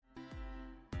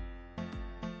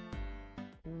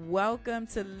Welcome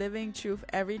to Living Truth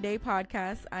Everyday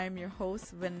Podcast. I am your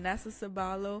host, Vanessa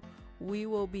Sabalo. We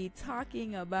will be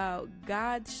talking about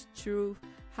God's truth,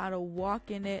 how to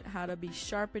walk in it, how to be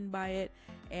sharpened by it,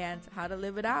 and how to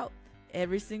live it out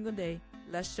every single day.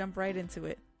 Let's jump right into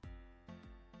it.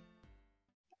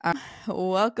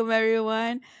 Welcome,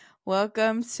 everyone.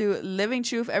 Welcome to Living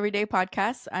Truth Everyday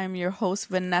Podcast. I'm your host,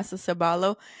 Vanessa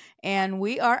Sabalo, and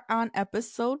we are on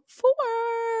episode 4.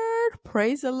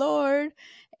 Praise the Lord.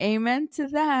 Amen to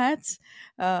that.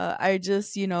 I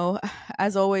just,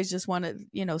 as always, just want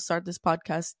to, start this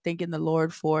podcast thanking the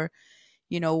Lord for,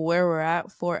 where we're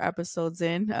at 4 episodes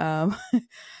in.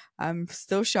 I'm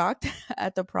still shocked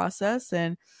at the process,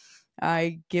 and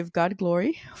I give God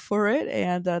glory for it.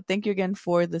 And thank you again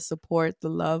for the support, the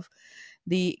love,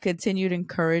 the continued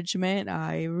encouragement.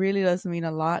 It really does mean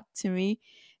a lot to me.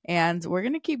 And we're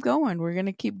going to keep going. We're going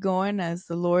to keep going as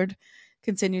the Lord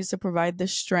continues to provide the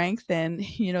strength and,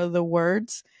 the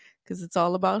words, because it's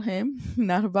all about Him,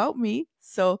 not about me.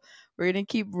 So we're going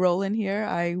to keep rolling here.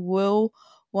 I will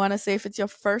want to say, if it's your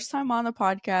first time on the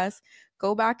podcast,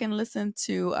 go back and listen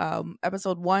to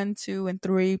episode 1, 2, and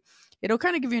 3. It'll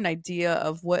kind of give you an idea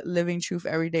of what Living Truth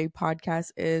Everyday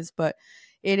Podcast is, but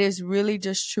it is really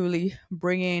just truly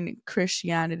bringing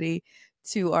Christianity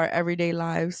to our everyday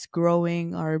lives,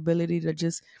 growing our ability to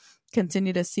just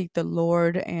continue to seek the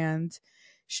Lord and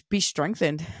be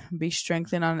strengthened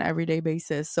on an everyday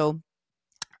basis. So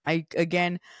I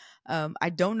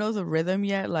don't know the rhythm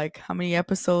yet, like how many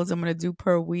episodes I'm going to do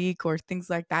per week or things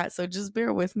like that. So just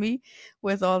bear with me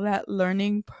with all that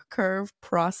learning curve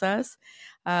process.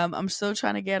 I'm still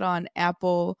trying to get on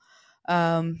Apple.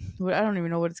 I don't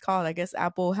even know what it's called. I guess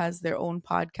Apple has their own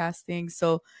podcasting.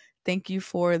 So thank you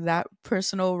for that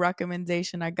personal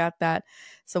recommendation. I got that.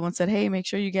 Someone said, hey, make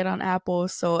sure you get on Apple.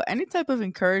 So any type of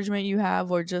encouragement you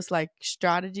have or just like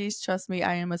strategies, trust me,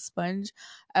 I am a sponge.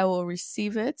 I will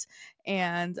receive it.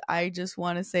 And I just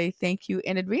want to say thank you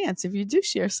in advance. If you do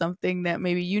share something that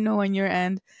maybe on your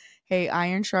end, hey,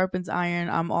 iron sharpens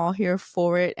iron. I'm all here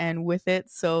for it and with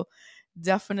it. So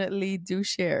definitely do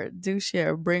share,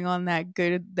 bring on that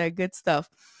good stuff.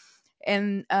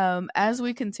 And as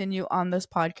we continue on this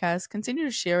podcast, continue to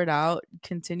share it out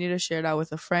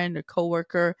with a friend or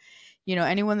coworker,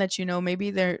 anyone that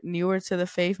maybe they're newer to the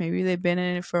faith, maybe they've been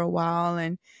in it for a while,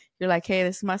 and you're like, hey,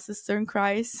 this is my sister in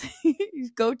Christ.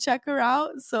 Go check her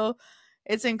out. So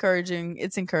it's encouraging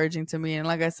to me. And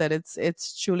like I said,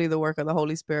 it's truly the work of the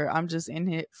Holy Spirit. I'm just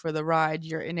in it for the ride.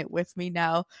 You're in it with me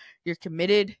now. You're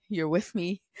committed. You're with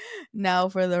me now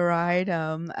for the ride.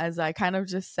 As I kind of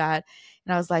just sat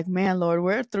and I was like, man, Lord,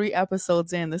 we're 3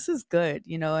 episodes in. This is good,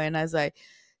 and as I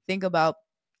think about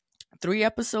 3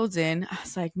 episodes in, I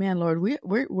was like, man, Lord,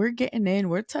 we're getting in,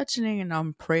 we're touching in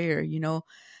on prayer,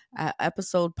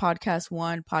 episode podcast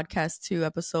 1, podcast 2,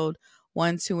 episode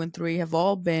 1, 2, and 3 have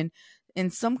all been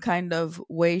in some kind of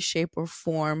way, shape, or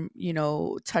form,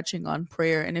 touching on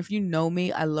prayer. And if you know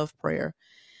me, I love prayer.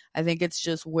 I think it's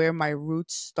just where my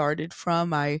roots started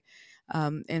from.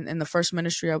 In the first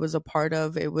ministry I was a part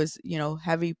of, it was,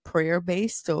 heavy prayer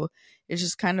based. So it's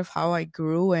just kind of how I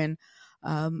grew. And,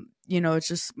 it's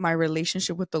just my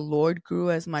relationship with the Lord grew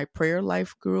as my prayer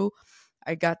life grew.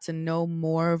 I got to know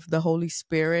more of the Holy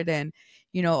Spirit, and,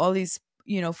 all these,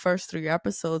 first 3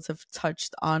 episodes have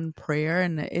touched on prayer,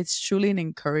 and it's truly an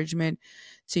encouragement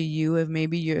to you. If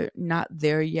maybe you're not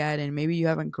there yet and maybe you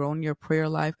haven't grown your prayer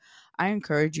life, I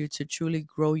encourage you to truly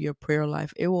grow your prayer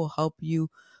life. It will help you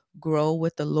grow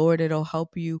with the Lord. It'll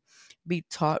help you be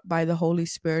taught by the Holy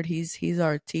Spirit. He's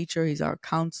our teacher. He's our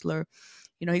counselor.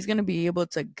 He's going to be able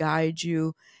to guide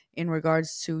you in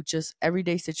regards to just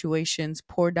everyday situations,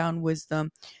 pour down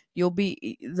wisdom.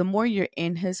 The more you're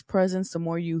in His presence, the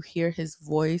more you hear His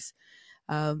voice,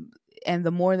 and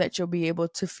the more that you'll be able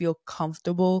to feel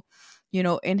comfortable,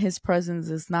 in His presence.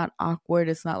 It's not awkward.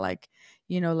 It's not like,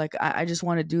 like I just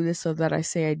want to do this so that I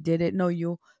say I did it. No,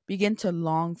 you'll begin to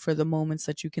long for the moments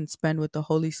that you can spend with the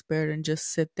Holy Spirit and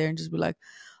just sit there and just be like,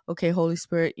 okay, Holy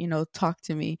Spirit, talk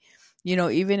to me.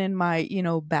 Even in my,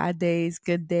 bad days,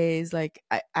 good days, like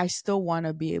I still want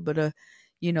to be able to,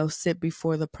 sit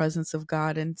before the presence of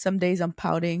God. And some days I'm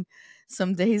pouting,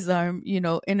 some days I'm,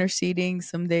 interceding,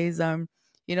 some days I'm,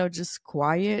 just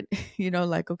quiet,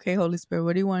 like, okay, Holy Spirit,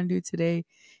 what do you want to do today?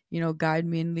 Guide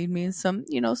me and lead me. And some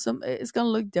it's going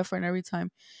to look different every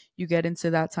time you get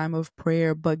into that time of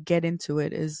prayer, but get into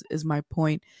it is my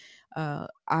point.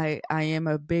 I am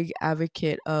a big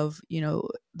advocate of,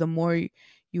 the more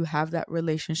you have that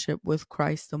relationship with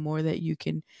Christ, the more that you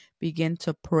can begin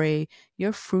to pray,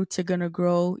 your fruits are going to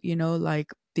grow,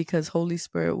 like because Holy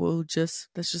Spirit will just,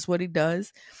 that's just what he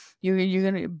does.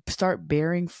 You're gonna start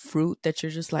bearing fruit that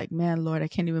you're just like, man, Lord, I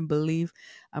can't even believe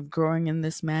I'm growing in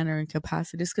this manner and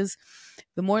capacities. Because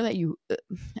the more that you,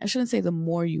 I shouldn't say the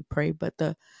more you pray, but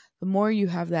the more you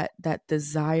have that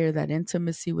desire, that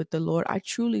intimacy with the Lord, I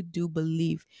truly do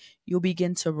believe you'll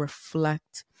begin to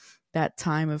reflect that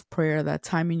time of prayer, that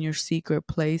time in your secret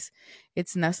place.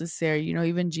 It's necessary.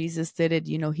 Even Jesus did it.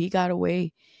 He got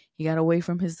away. He got away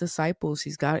from his disciples.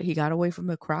 He got away from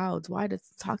the crowds. Why? To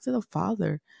talk to the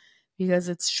Father, because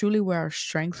it's truly where our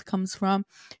strength comes from.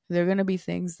 There are going to be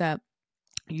things that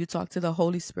you talk to the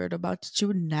Holy Spirit about that you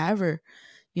would never,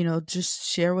 just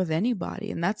share with anybody.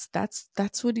 And that's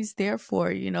what he's there for.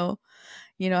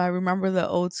 I remember the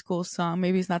old school song.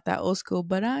 Maybe it's not that old school,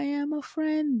 but I am a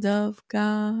friend of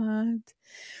God.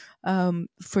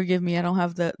 Forgive me, I don't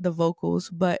have the vocals,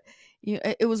 but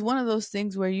it was one of those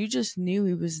things where you just knew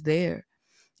he was there.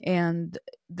 And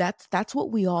that's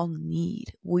what we all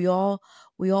need. We all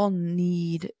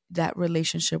need that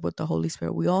relationship with the Holy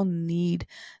Spirit. We all need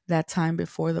that time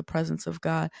before the presence of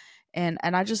God. And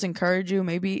I just encourage you,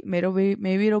 maybe it'll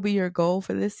be your goal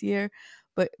for this year,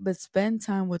 but spend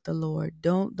time with the Lord.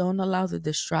 Don't allow the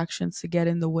distractions to get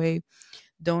in the way.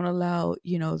 Don't allow,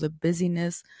 the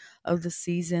busyness of the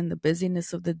season, the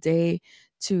busyness of the day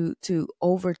to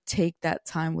overtake that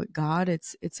time with God.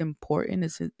 It's important,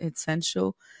 it's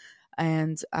essential.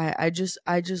 And I just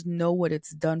know what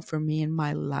it's done for me in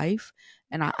my life.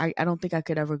 And I don't think I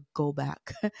could ever go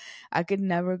back. I could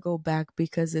never go back,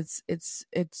 because it's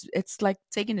like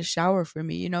taking a shower for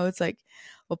me. It's like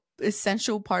a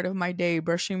essential part of my day,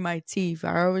 brushing my teeth.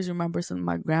 I always remember something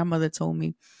my grandmother told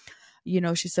me.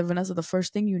 She said, Vanessa, the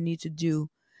first thing you need to do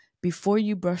before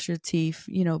you brush your teeth,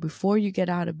 before you get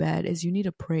out of bed, is you need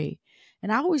to pray.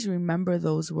 And I always remember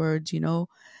those words.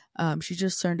 She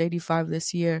just turned 85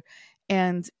 this year.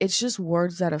 And it's just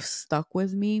words that have stuck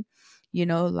with me,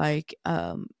 like,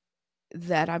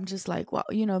 that I'm just like, well,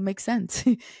 it makes sense.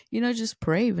 Just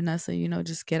pray, Vanessa,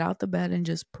 just get out the bed and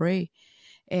just pray.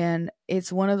 And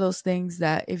it's one of those things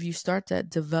that if you start to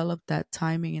develop that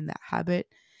timing and that habit,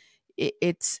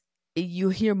 it's you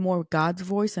hear more God's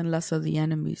voice and less of the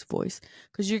enemy's voice,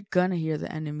 because you're gonna hear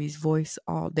the enemy's voice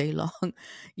all day long.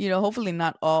 Hopefully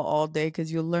not all day,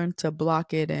 because you'll learn to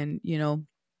block it and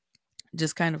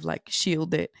just kind of like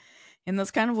shield it. And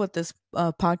that's kind of what this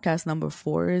podcast number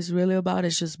 4 is really about.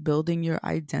 It's just building your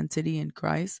identity in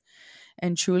Christ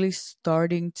and truly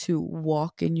starting to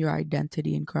walk in your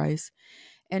identity in Christ.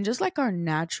 And just like our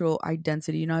natural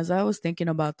identity, as I was thinking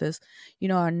about this,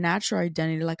 our natural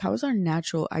identity, like, how is our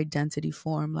natural identity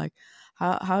formed? Like,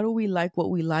 how do we like what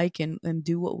we like and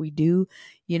do what we do,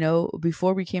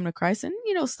 before we came to Christ, and,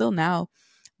 still now.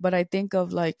 But I think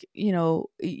of, like,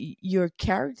 your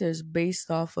character is based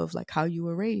off of, like, how you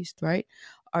were raised, right?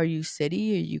 Are you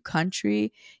city? Are you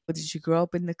country? Did you grow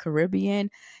up in the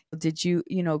Caribbean? Did you,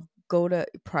 go to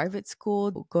private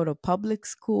school, go to public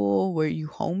school? Were you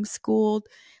homeschooled?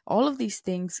 All of these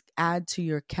things add to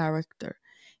your character.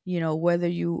 Whether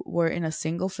you were in a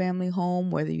single family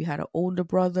home, whether you had an older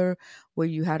brother,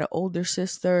 whether you had an older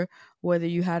sister, whether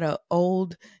you had an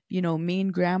old, mean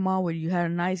grandma, whether you had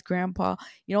a nice grandpa,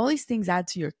 all these things add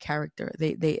to your character.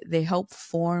 They help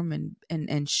form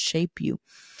and shape you.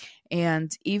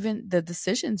 And even the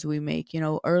decisions we make,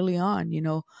 early on,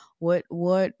 what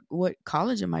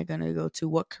college am I going to go to?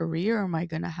 What career am I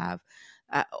going to have?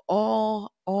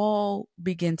 All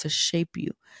begin to shape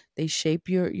you. They shape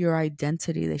your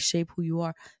identity. They shape who you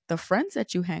are. The friends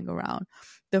that you hang around,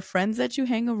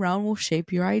 will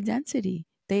shape your identity.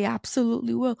 They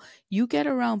absolutely will. You get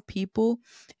around people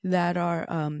that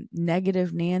are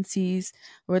negative Nancy's,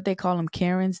 or what they call them,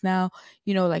 Karens now,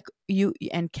 like you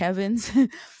and Kevin's.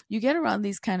 You get around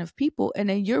these kind of people, and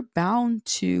then you're bound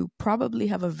to probably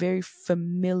have a very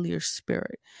familiar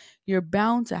spirit. You're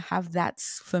bound to have that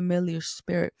familiar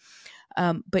spirit.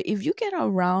 But if you get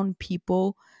around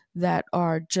people that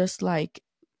are just like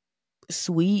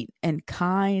sweet and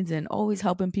kind and always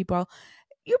helping people out,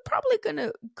 you're probably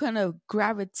gonna kind of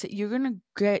gravitate. You're gonna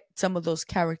get some of those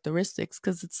characteristics,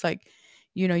 because it's like,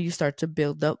 you start to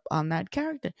build up on that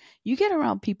character. You get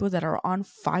around people that are on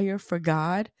fire for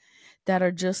God, that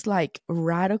are just like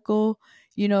radical.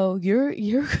 You're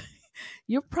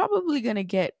you're probably gonna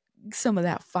get some of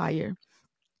that fire.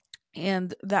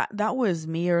 And that was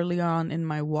me early on in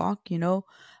my walk.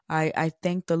 I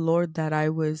thank the Lord that I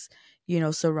was,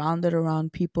 surrounded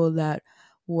around people that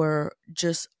were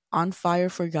just on fire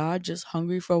for God, just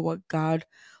hungry for what God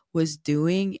was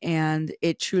doing. And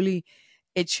it truly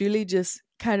just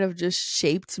kind of just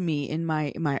shaped me in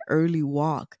my early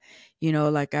walk.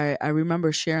 Like I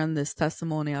remember sharing this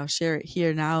testimony. I'll share it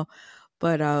here now.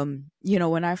 But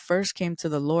when I first came to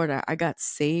the Lord, I got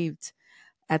saved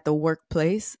at the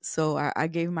workplace. So I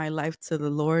gave my life to the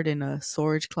Lord in a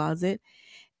storage closet.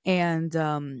 And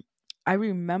I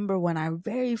remember when I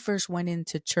very first went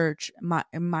into church,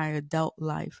 in my adult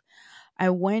life, I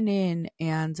went in,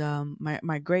 and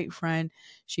my great friend,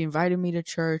 she invited me to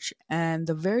church. And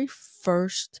the very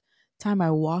first time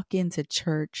I walk into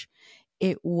church,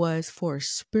 it was for a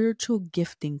spiritual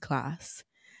gifting class.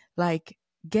 Like,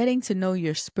 getting to know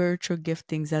your spiritual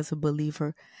giftings as a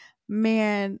believer.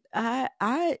 Man, I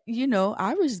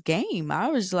was game. I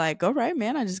was like, all right,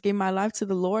 man, I just gave my life to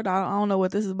the Lord. I don't know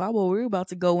what this is about, but we're about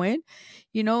to go in.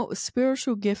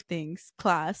 Spiritual giftings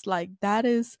class. Like, that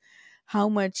is how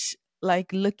much,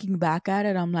 like, looking back at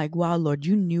it, I'm like, wow, Lord,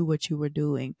 you knew what you were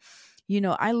doing.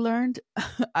 I learned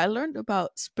I learned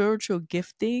about spiritual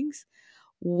giftings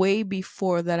way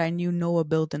before that I knew Noah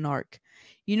built an ark.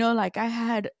 Like, I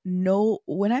had no,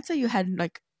 when I tell you, had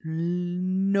like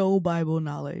no Bible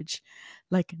knowledge,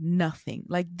 like nothing.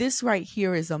 Like, this right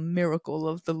here is a miracle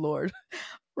of the Lord,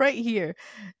 right here,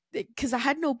 because I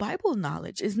had no Bible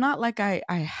knowledge. It's not like I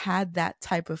had that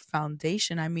type of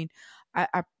foundation. I mean,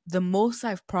 I the most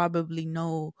I've probably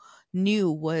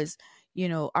knew was,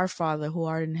 our Father who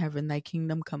art in heaven, thy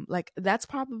kingdom come. Like, that's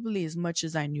probably as much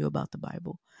as I knew about the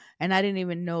Bible. And I didn't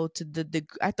even know to the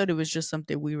I thought it was just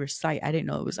something we recite. I didn't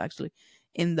know it was actually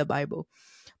in the Bible.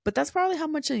 But that's probably how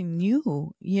much I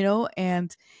knew,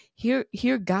 and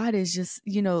here God is just,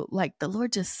 like, the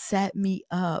Lord just set me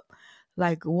up,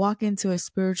 like, walk into a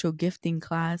spiritual gifting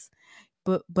class.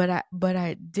 But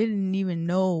I didn't even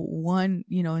know one,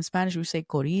 in Spanish we say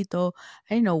corito.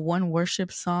 I didn't know one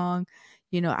worship song.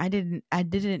 I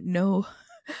didn't know,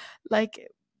 like,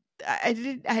 I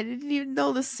didn't even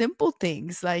know the simple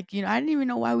things. Like, I didn't even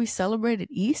know why we celebrated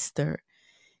Easter.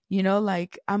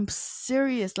 Like, I'm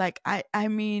serious. Like, I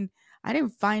mean, I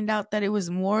didn't find out that it was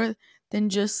more than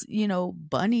just,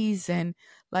 bunnies, and,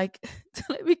 like,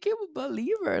 till I became a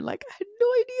believer. Like, I had no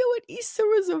idea what Easter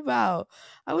was about.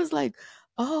 I was like,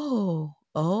 oh,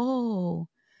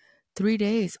 3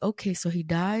 days. Okay, so he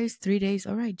dies 3 days.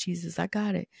 All right, Jesus, I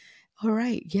got it. All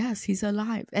right, yes, he's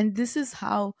alive. And this is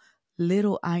how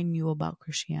little I knew about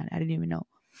Christianity. I didn't even know.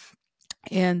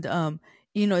 And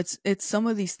it's some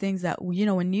of these things that,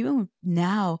 when even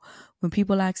now, when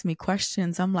people ask me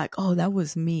questions, I'm like, oh, that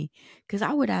was me. Because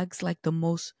I would ask, like, the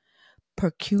most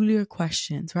peculiar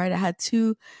questions, right? I had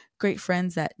two great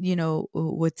friends that,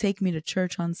 would take me to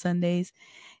church on Sundays.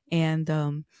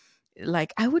 And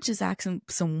like, I would just ask him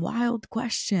some wild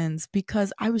questions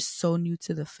because I was so new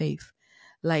to the faith.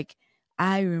 Like,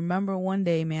 I remember one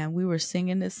day, man, we were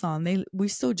singing this song. We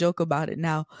still joke about it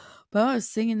now, but I was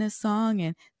singing this song,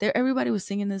 and everybody was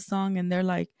singing this song, and they're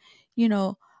like,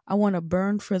 I want to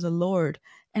burn for the Lord.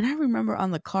 And I remember on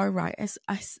the car ride,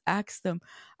 I asked them,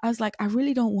 I was like, I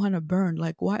really don't want to burn.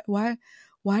 Like, why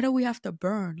do we have to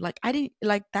burn? Like, I didn't,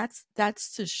 like,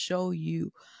 that's to show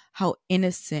you how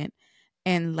innocent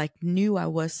and, like, new I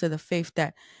was to the faith,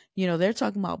 that, they're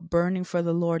talking about burning for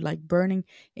the Lord, like burning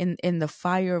in the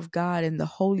fire of God and the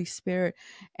Holy Spirit.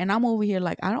 And I'm over here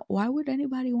like, why would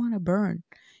anybody want to burn?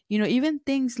 Even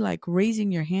things like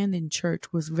raising your hand in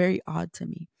church was very odd to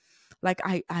me. Like,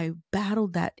 I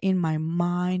battled that in my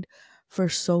mind for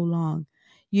so long.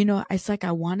 It's like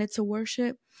I wanted to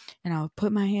worship, and I would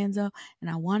put my hands up, and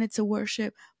I wanted to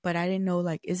worship, but I didn't know,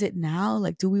 like, is it now?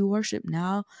 Like, do we worship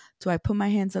now? Do I put my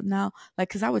hands up now? Like,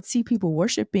 cause I would see people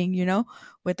worshiping,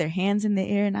 with their hands in the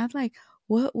air. And I was like,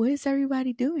 what is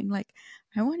everybody doing? Like,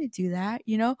 I want to do that,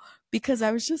 because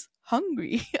I was just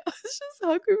hungry. I was just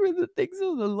hungry for the things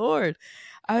of the Lord.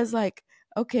 I was like,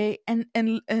 okay. And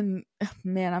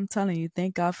man, I'm telling you,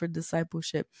 thank God for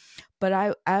discipleship.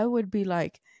 But I would be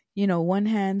like, one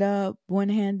hand up, one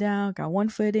hand down, got one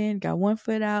foot in, got one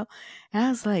foot out. And I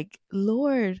was like,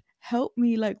 Lord, help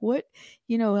me. Like, what,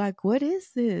 like, what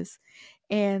is this?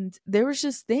 And there was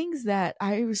just things that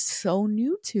I was so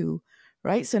new to,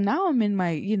 right? So now I'm in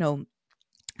my,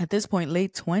 at this point,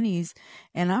 late 20s,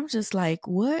 and I'm just like,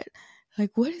 what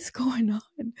is going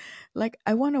on? Like,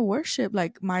 I want to worship.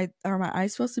 Like, are my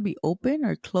eyes supposed to be open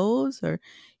or closed, or,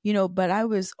 but I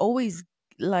was always,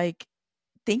 like,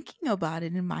 thinking about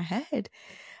it in my head.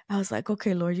 I was like,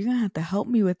 okay, Lord, you're going to have to help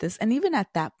me with this. And even at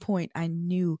that point, I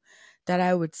knew that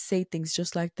I would say things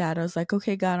just like that. I was like,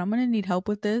 okay, God, I'm going to need help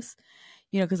with this,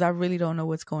 because I really don't know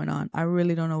what's going on. I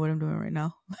really don't know what I'm doing right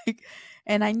now. Like,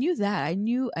 and I knew that. I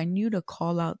knew to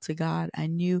call out to God. I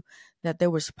knew that there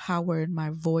was power in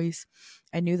my voice.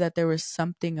 I knew that there was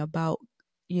something about,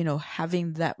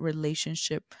 having that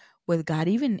relationship with God,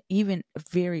 even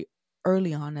very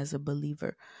early on as a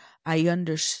believer, I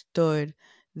understood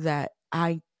that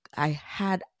I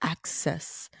had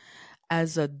access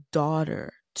as a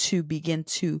daughter to begin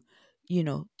to,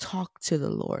 talk to the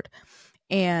Lord.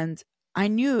 And I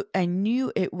knew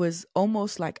it was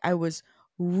almost like I was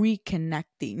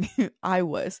reconnecting. I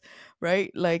was,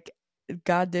 right? Like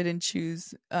God didn't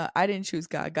choose I didn't choose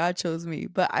God. God chose me.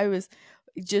 But I was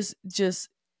just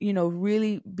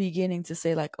really beginning to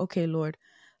say like, okay, Lord,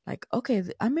 like, okay,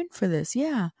 I'm in for this.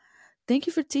 Yeah. Thank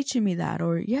you for teaching me that.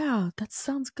 Or yeah, that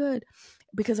sounds good.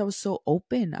 Because I was so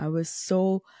open. I was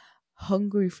so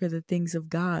hungry for the things of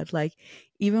God. Like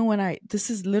even when this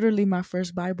is literally my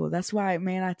first Bible. That's why,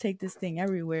 man, I take this thing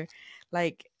everywhere.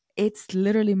 Like it's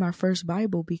literally my first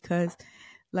Bible because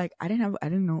like I didn't know, I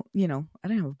didn't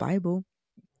have a Bible.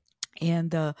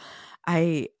 And I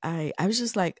was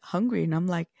just like hungry, and I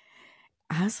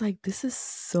was like, this is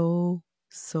so,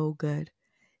 so good.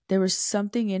 There was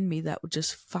something in me that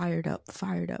just fired up,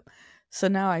 fired up. So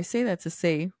now I say that to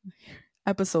say,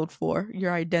 episode 4,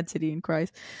 your identity in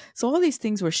Christ. So all these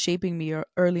things were shaping me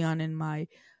early on in my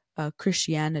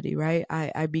Christianity, right?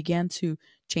 I began to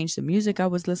change the music I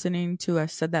was listening to. I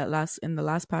said that in the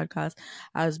last podcast.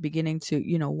 I was beginning to,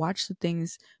 watch the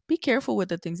things, be careful with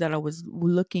the things that I was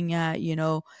looking at,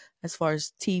 as far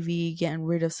as TV, getting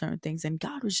rid of certain things. And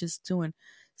God was just doing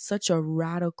such a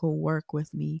radical work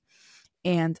with me.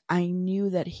 And I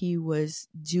knew that He was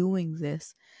doing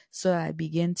this so that I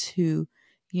began to,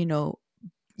 you know,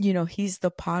 He's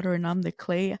the potter and I'm the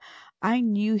clay. I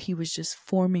knew He was just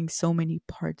forming so many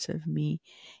parts of me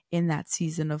in that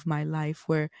season of my life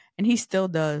and He still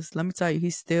does. Let me tell you, He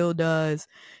still does,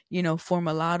 form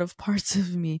a lot of parts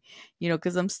of me,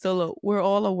 because we're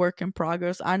all a work in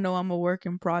progress. I know I'm a work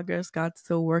in progress. God's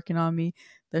still working on me.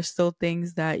 There's still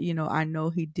things that, I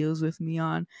know He deals with me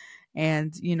on.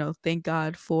 And, thank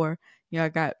God for, I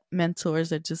got mentors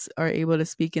that just are able to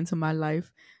speak into my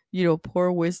life,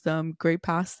 pour wisdom, great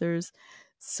pastors.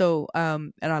 So,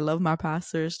 and I love my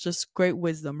pastors, just great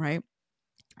wisdom, right?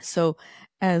 So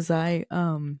as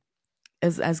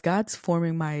as God's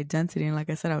forming my identity, and like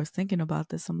I said, I was thinking about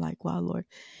this, I'm like, wow, Lord,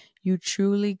 you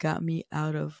truly got me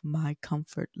out of my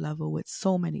comfort level with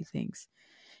so many things,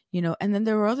 and then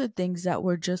there were other things that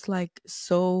were just like,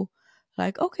 so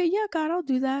like, okay, yeah, God, I'll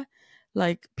do that.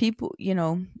 Like people,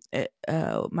 the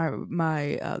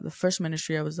first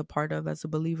ministry I was a part of as a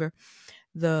believer,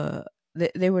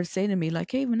 they would say to me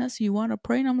like, hey, Vanessa, you want to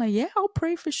pray? And I'm like, yeah, I'll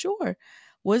pray for sure.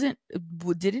 Wasn't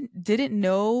didn't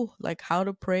know like how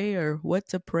to pray or what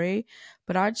to pray,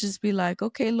 but I'd just be like,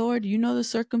 okay, Lord, you know the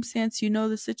circumstance, you know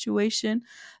the situation.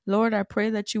 Lord, I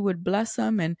pray that you would bless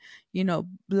them, and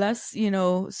bless,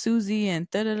 Susie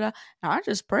and da da da. And I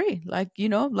just pray, like,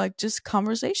 like just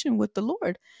conversation with the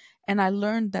Lord. And I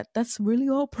learned that that's really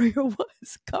all prayer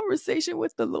was, conversation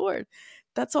with the Lord.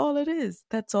 That's all it is.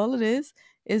 That's all it is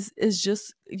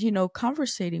just,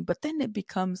 conversating. But then it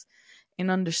becomes an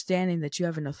understanding that you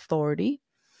have an authority.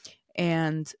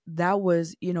 And that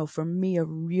was, for me, a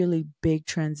really big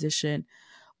transition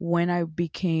when I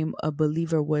became a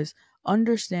believer, was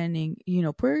understanding,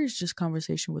 prayer is just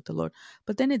conversation with the Lord.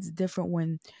 But then it's different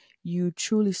when you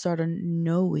truly start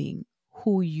knowing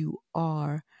who you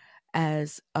are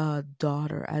as a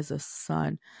daughter, as a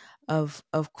son of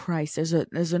Christ.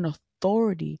 There's an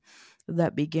authority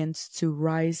that begins to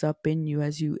rise up in you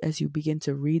as you begin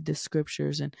to read the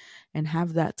scriptures and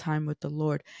have that time with the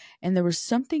Lord. And there was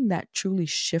something that truly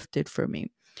shifted for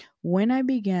me when I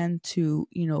began to,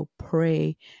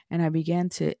 pray, and I began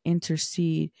to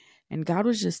intercede. And God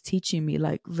was just teaching me,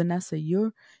 like, Vanessa,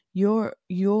 you're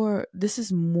this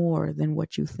is more than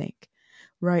what you think,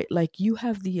 right? Like you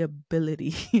have the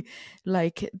ability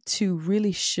like to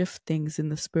really shift things in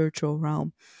the spiritual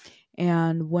realm.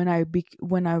 And when I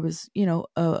was,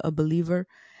 a believer,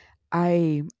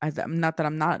 I'm not that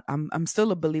I'm not, I'm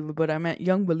still a believer, but I meant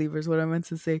young believers, what I meant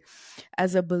to say.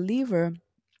 As a believer,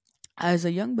 as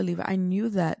a young believer, I knew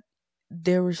that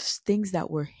there was things that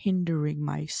were hindering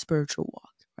my spiritual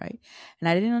walk, right? And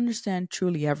I didn't understand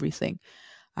truly everything.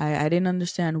 I didn't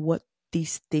understand what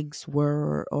these things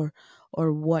were, or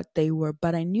what they were,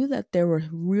 but I knew that there were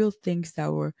real things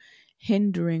that were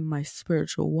hindering my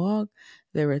spiritual walk.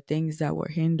 There were things that were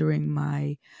hindering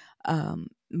my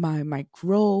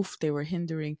growth. They were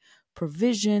hindering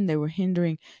provision. They were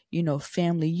hindering,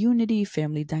 family unity,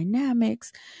 family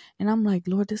dynamics. And I'm like,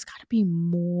 Lord, there's got to be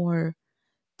more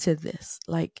to this.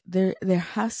 Like there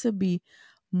has to be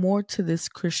more to this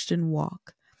Christian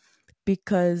walk,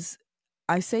 because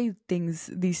I say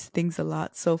these things a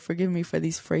lot, so forgive me for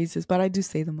these phrases, but I do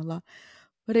say them a lot.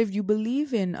 But if you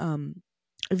believe in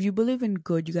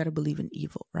good, you got to believe in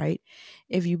evil, right?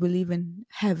 If you believe in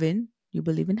heaven, you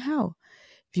believe in hell.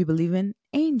 If you believe in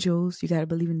angels, you got to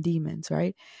believe in demons,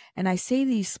 right? And I say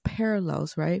these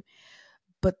parallels, right?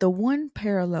 But the one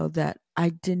parallel that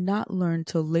I did not learn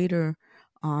till later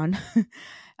on,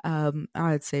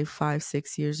 I'd say 5,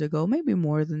 6 years ago, maybe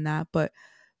more than that, but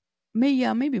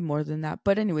maybe more than that.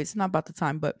 But anyway, it's not about the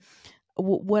time. But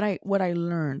what I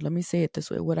learned, let me say it this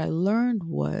way: what I learned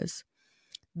was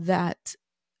that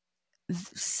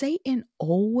Satan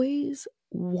always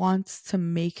wants to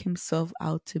make himself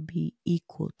out to be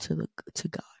equal to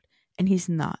God, and he's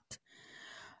not.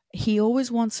 He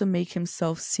always wants to make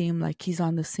himself seem like he's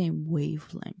on the same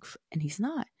wavelength, and he's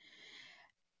not.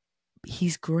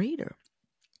 He's greater.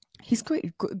 He's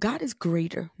great. God is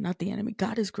greater, not the enemy.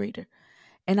 God is greater.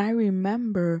 And I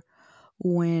remember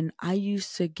when I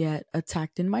used to get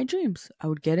attacked in my dreams. I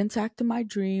would get attacked in my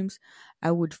dreams.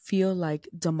 I would feel like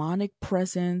demonic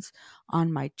presence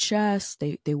on my chest.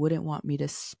 They wouldn't want me to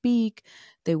speak.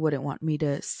 They wouldn't want me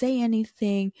to say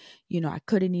anything. I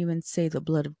couldn't even say the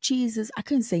blood of Jesus. I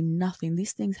couldn't say nothing.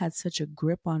 These things had such a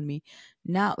grip on me.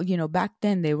 Now, back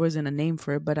then there wasn't a name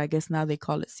for it, but I guess now they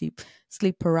call it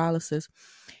sleep paralysis.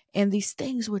 And these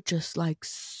things were just like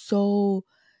so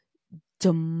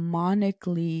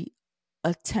demonically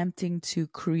attempting to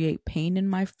create pain in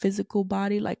my physical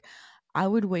body. Like, I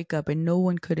would wake up and no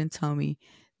one couldn't tell me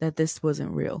that this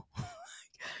wasn't real.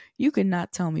 You could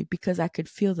not tell me, because I could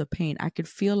feel the pain. I could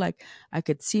feel like I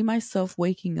could see myself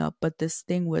waking up, but this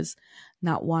thing was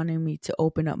not wanting me to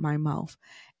open up my mouth.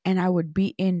 And I would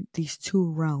be in these two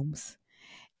realms.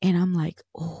 And I'm like,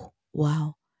 oh,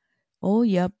 wow. Oh,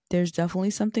 yep. There's definitely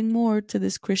something more to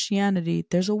this Christianity.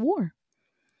 There's a war.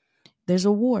 There's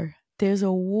a war. There's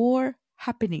a war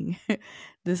happening.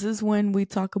 This is when we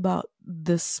talk about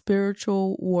the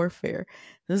spiritual warfare.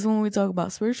 This is when we talk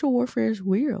about spiritual warfare is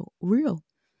real.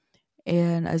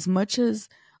 And as much as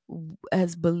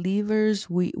believers,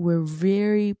 we're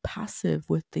very passive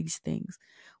with these things.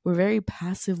 We're very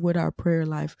passive with our prayer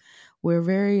life. We're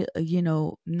very,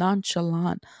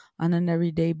 nonchalant on an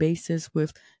everyday basis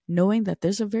with knowing that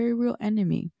there's a very real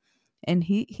enemy, and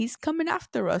he's coming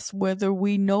after us, whether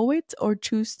we know it or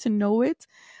choose to know it,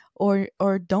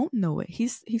 or don't know it.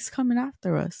 He's coming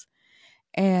after us,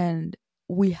 and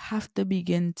we have to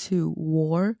begin to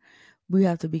war. We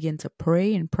have to begin to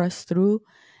pray and press through,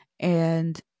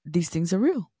 and these things are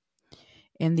real.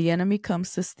 And the enemy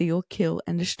comes to steal, kill,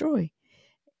 and destroy.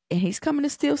 And he's coming to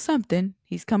steal something.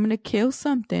 He's coming to kill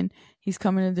something. He's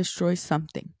coming to destroy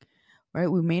something. Right?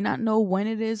 We may not know when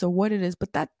it is or what it is,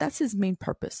 but that's his main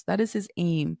purpose. That is his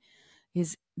aim.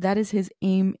 That is his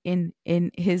aim in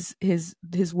his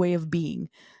way of being.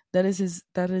 That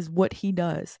is what he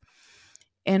does.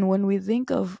 And when we think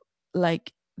of,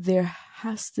 like, there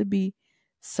has to be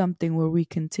something where we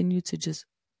continue to just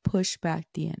push back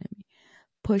the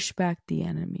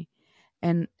enemy,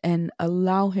 and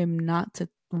allow him not to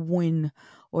win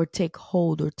or take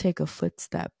hold or take a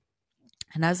footstep.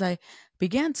 And as I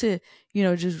began to,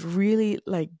 just really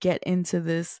like get into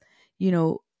this,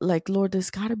 like, Lord,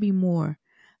 there's got to be more.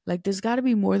 Like, there's got to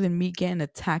be more than me getting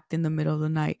attacked in the middle of the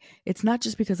night. It's not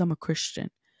just because I'm a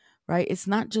Christian, right? It's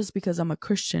not just because I'm a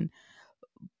Christian,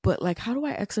 but like, how do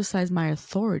I exercise my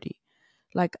authority?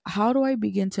 Like, how do I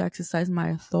begin to exercise my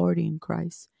authority in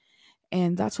Christ?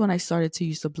 And that's when I started to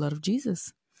use the blood of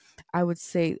Jesus. I would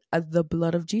say the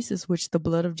blood of Jesus, which the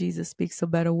blood of Jesus speaks a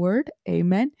better word.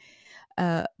 Amen.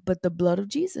 But the blood of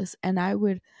Jesus. And I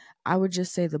would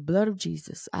just say the blood of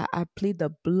Jesus. I plead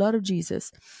the blood of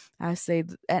Jesus. I say,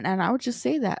 and I would just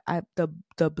say that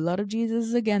the blood of Jesus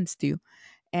is against you.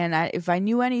 And if I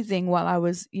knew anything while I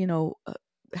was,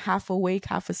 half awake,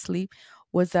 half asleep,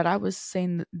 was that I was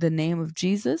saying the name of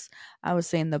Jesus. I was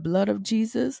saying the blood of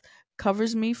Jesus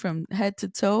covers me from head to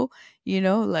toe,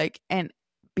 like, and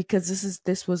because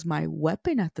this was my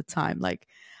weapon at the time. Like,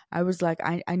 I was like,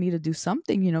 I need to do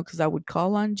something, because I would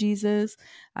call on Jesus.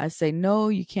 I say, no,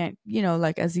 you can't,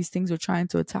 like, as these things were trying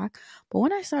to attack. But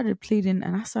when I started pleading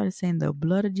and I started saying the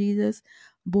blood of Jesus,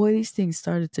 boy, these things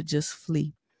started to just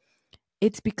flee.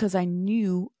 It's because I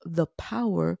knew the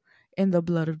power in the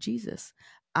blood of Jesus.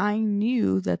 I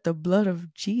knew that the blood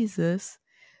of Jesus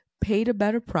paid a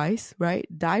better price, right?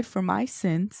 Died for my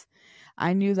sins.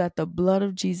 I knew that the blood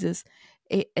of Jesus,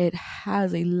 it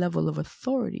has a level of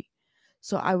authority.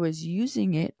 So I was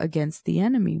using it against the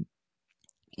enemy.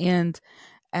 And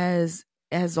as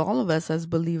all of us as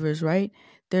believers, right?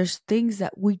 There's things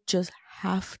that we just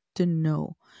have to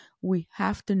know. We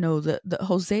have to know that the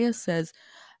Hosea says,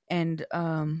 and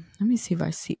let me see if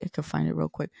I can find it real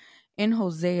quick. In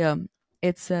Hosea,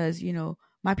 it says,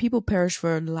 My people perish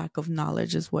for a lack of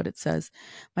knowledge, is what it says.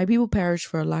 My people perish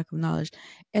for a lack of knowledge.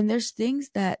 And there's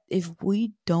things that if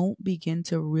we don't begin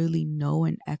to really know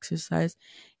and exercise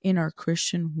in our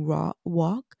Christian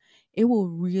walk, it will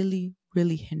really,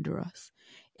 really hinder us.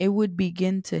 It would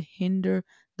begin to hinder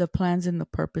the plans and the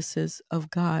purposes of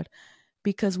God,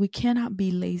 because we cannot be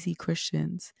lazy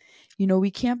Christians. We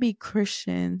can't be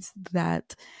Christians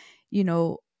that, you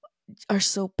know, are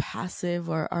so passive,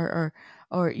 or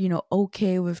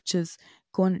okay with just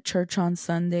going to church on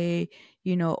Sunday,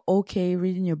 okay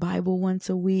reading your Bible once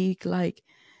a week. Like,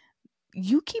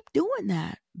 you keep doing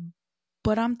that,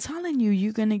 but I'm telling you,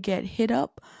 you're gonna get hit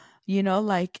up.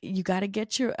 Like, you gotta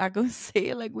get your, I gonna say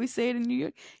it like we say it in New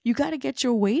York, you gotta get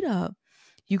your weight up.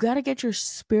 You gotta get your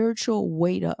spiritual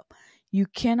weight up. You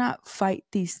cannot fight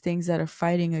these things that are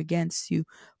fighting against you,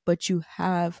 but you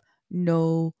have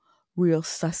no real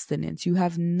sustenance. You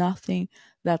have nothing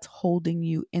that's holding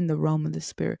you in the realm of the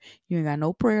spirit. You ain't got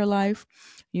no prayer life.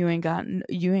 You ain't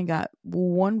got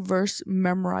one verse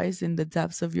memorized in the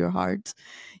depths of your heart.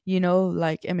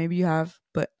 Like, and maybe you have,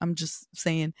 but I'm just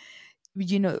saying,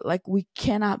 like, we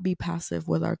cannot be passive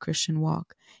with our Christian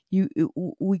walk.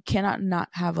 We cannot not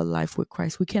have a life with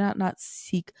Christ. We cannot not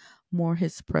seek more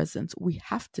his presence. We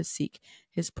have to seek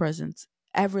his presence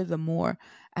ever the more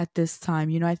at this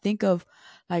time. I think of,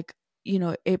 like,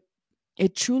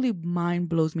 it truly mind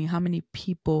blows me how many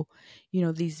people,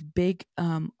 these big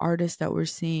artists that we're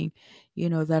seeing,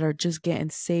 that are just getting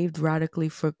saved radically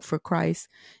for Christ.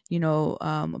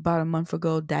 About a month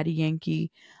ago, Daddy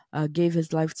Yankee gave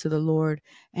his life to the Lord.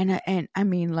 And I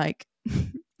mean, like,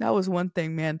 that was one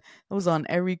thing, man. It was on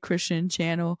every Christian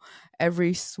channel,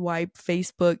 every swipe,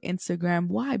 Facebook, Instagram.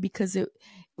 Why? Because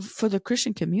for the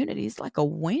Christian community, it's like a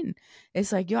win.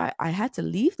 It's like, yo, I had to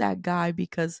leave that guy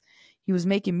because he was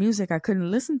making music I couldn't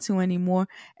listen to anymore.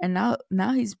 And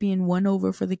now he's being won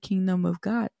over for the kingdom of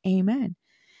God. Amen.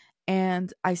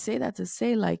 And I say that to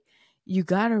say, like, you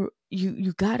gotta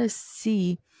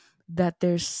see that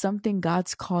there's something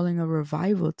God's calling a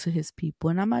revival to his people.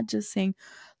 And I'm not just saying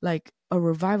like a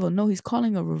revival. No, he's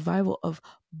calling a revival of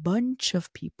bunch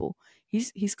of people.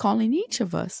 He's calling each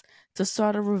of us to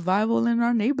start a revival in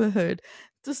our neighborhood,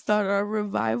 to start a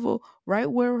revival right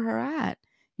where we're at.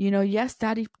 Yes,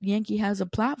 Daddy Yankee has a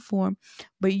platform,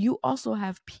 but you also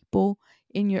have people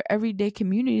in your everyday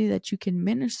community that you can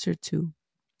minister to,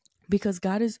 because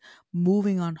God is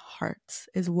moving on hearts,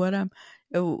 is what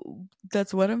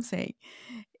that's what I'm saying.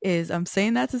 I'm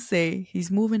saying that to say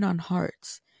he's moving on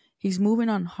hearts. He's moving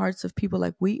on hearts of people.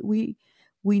 Like, we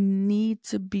need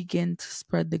to begin to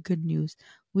spread the good news.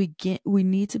 We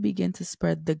need to begin to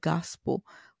spread the gospel.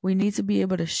 We need to be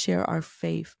able to share our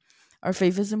faith. Our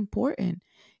faith is important.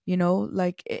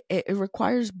 Like, it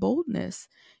requires boldness.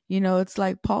 It's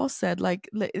like Paul said, like,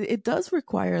 it does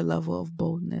require a level of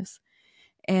boldness.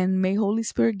 And may Holy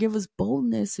Spirit give us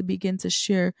boldness to begin to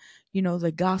share,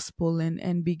 the gospel,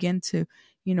 and begin to,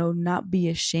 not be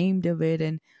ashamed of it.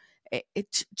 And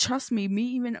trust me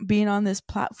even being on this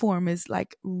platform is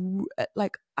like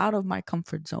out of my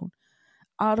comfort zone,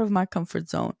 out of my comfort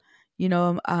zone.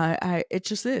 I it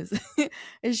just is.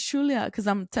 It's truly because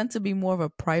I'm tend to be more of a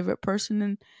private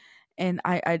person, and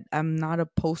I'm not a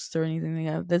poster or anything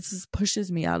like that. This just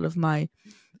pushes me out of my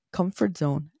comfort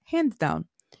zone, hands down.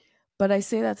 But I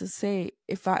say that to say,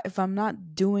 if I'm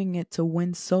not doing it to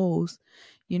win souls,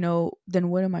 then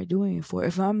what am I doing it for?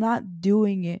 If I'm not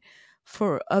doing it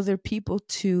for other people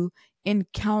to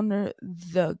encounter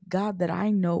the God that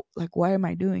I know, like, why am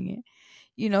I doing it?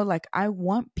 Like, I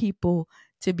want people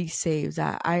to be saved.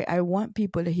 I want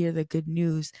people to hear the good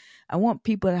news. I want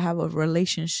people to have a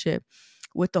relationship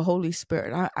with the Holy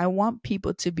Spirit. I want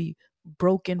people to be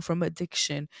broken from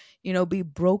addiction, be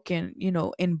broken,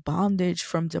 in bondage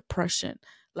from depression.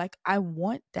 Like, I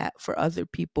want that for other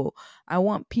people. I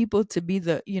want people to be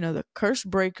the curse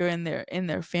breaker in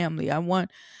their family. I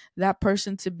want that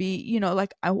person to be,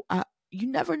 like, I you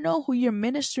never know who you're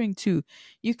ministering to.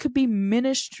 You could be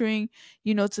ministering,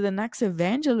 to the next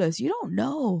evangelist. You don't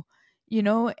know,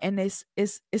 and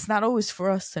it's not always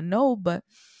for us to know, but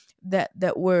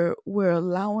that we're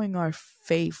allowing our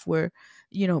faith, we're,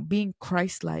 being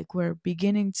Christ-like, we're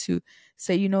beginning to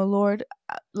say, Lord,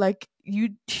 like,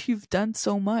 you've done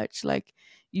so much, like,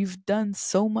 you've done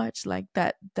so much, like,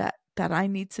 that I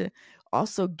need to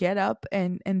also get up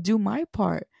and do my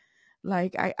part.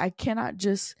 Like, I cannot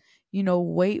just,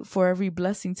 wait for every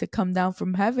blessing to come down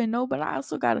from heaven. No, but I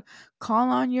also got to call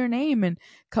on your name and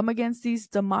come against these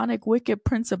demonic, wicked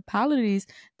principalities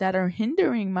that are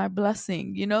hindering my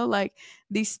blessing, like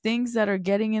these things that are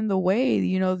getting in the way,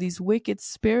 these wicked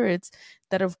spirits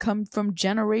that have come from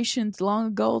generations long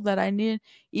ago that I didn't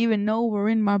even know were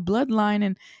in my bloodline.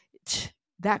 And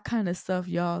that kind of stuff,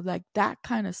 y'all, like that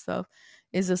kind of stuff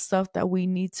is the stuff that we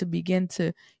need to begin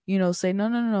to, say, no,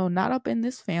 no, no, no, not up in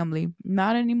this family,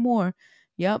 not anymore.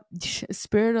 Yep.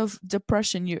 Spirit of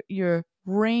depression, your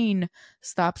reign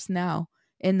stops now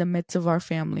in the midst of our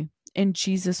family, in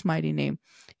Jesus' mighty name.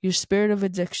 Your spirit of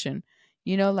addiction,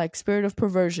 like spirit of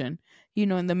perversion,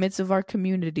 in the midst of our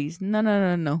communities. No, no,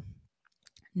 no, no.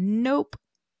 Nope.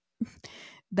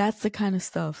 That's the kind of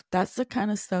stuff. That's the kind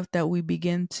of stuff that we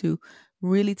begin to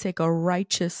really take a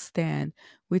righteous stand.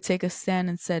 We take a stand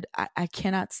and said, I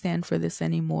cannot stand for this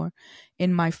anymore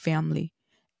in my family.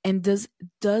 And does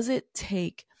it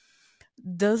take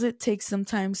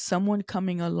sometimes someone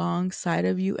coming alongside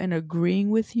of you and agreeing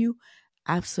with you?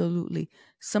 Absolutely.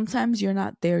 Sometimes you're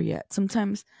not there yet.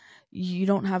 Sometimes you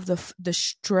don't have the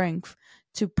strength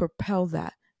to propel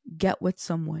that. Get with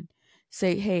someone.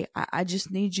 Say, hey, I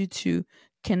just need you to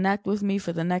connect with me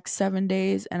for the next 7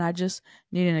 days, and I just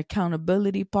need an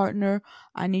accountability partner.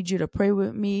 I need you to pray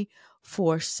with me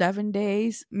for 7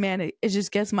 days. Man, it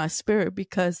just gets my spirit,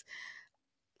 because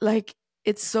like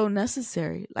it's so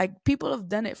necessary. Like people have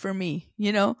done it for me,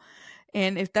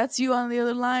 and if that's you on the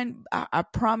other line, I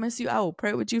promise you, I will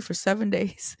pray with you for 7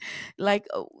 days. Like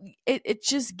it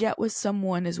just get with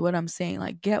someone is what I'm saying.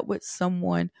 Like get with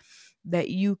someone that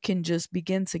you can just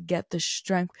begin to get the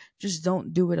strength. Just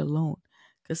don't do it alone.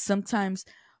 Because sometimes,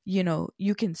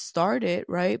 you can start it,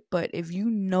 right? But if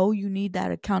you need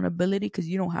that accountability because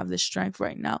you don't have the strength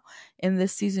right now in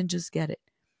this season, just get it.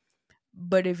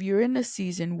 But if you're in a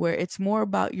season where it's more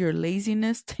about your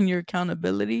laziness than your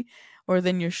accountability or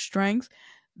than your strength,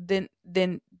 then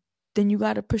you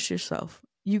got to push yourself.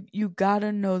 You got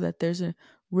to know that there's a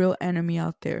real enemy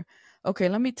out there. Okay,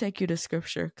 let me take you to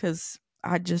scripture, cuz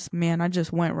I just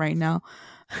went right now.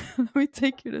 Let me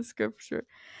take you to scripture.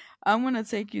 I'm going to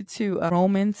take you to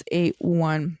Romans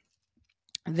 8:1.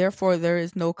 Therefore there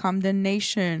is no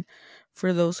condemnation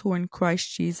for those who are in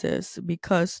Christ Jesus,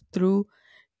 because through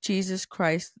Jesus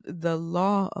Christ, the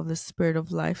law of the Spirit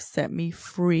of life set me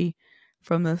free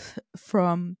from the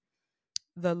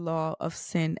law of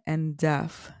sin and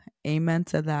death. Amen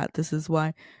to that. This is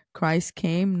why Christ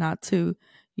came, not to,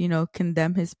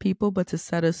 condemn his people, but to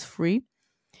set us free.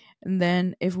 And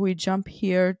then if we jump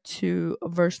here to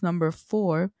verse number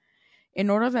 4, in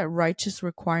order that righteous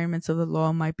requirements of the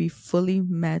law might be fully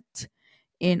met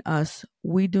in us,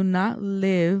 we do not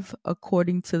live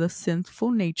according to the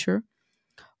sinful nature,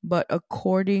 but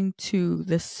according to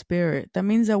the Spirit. That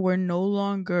means that we're no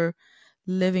longer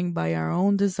living by our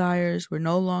own desires. We're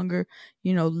no longer,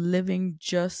 living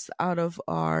just out of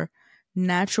our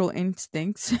natural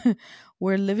instincts.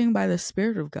 We're living by the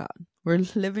Spirit of God. We're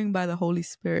living by the Holy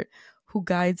Spirit who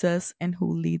guides us and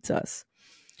who leads us.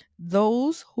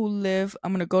 Those who live,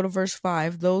 I'm going to go to verse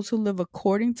 5. Those who live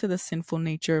according to the sinful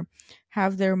nature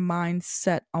have their mind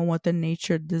set on what the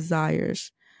nature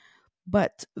desires.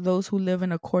 But those who live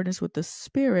in accordance with the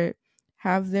Spirit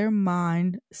have their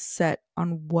mind set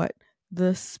on what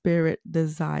the Spirit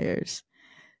desires.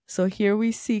 So here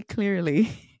we see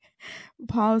clearly,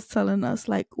 Paul's telling us,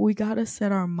 like, we got to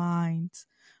set our minds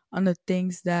on the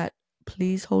things that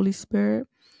please Holy Spirit,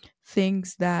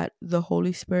 things that the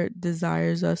Holy Spirit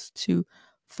desires us to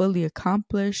fully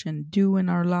accomplish and do in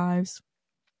our lives.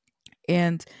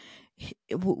 And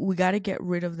we got to get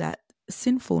rid of that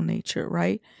sinful nature,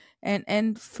 right?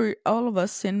 And for all of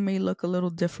us, sin may look a little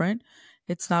different.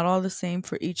 It's not all the same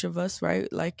for each of us, right?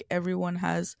 Like everyone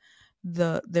has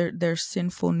their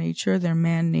sinful nature, their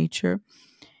man nature.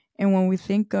 And when we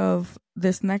think of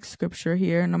this next scripture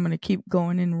here, and I'm going to keep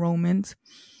going in Romans,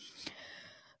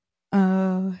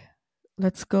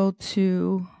 let's go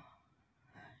to,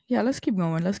 let's keep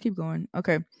going.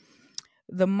 Okay.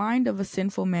 The mind of a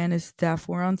sinful man is deaf.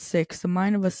 We're on 6. The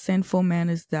mind of a sinful man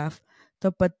is deaf.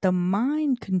 But the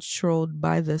mind controlled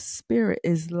by the Spirit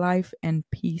is life and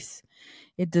peace.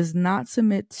 It does not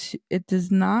submit to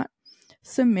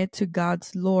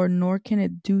God's law, nor can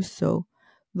it do so.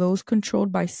 Those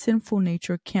controlled by sinful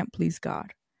nature can't please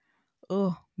God.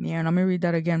 Oh, man, let me read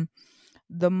that again.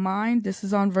 This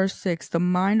is on verse 6. The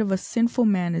mind of a sinful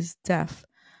man is deaf,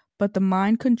 but the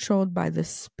mind controlled by the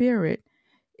Spirit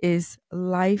is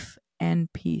life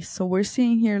and peace. So we're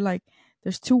seeing here, like,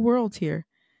 there's two worlds here.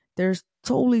 There's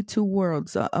totally two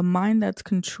worlds. A mind that's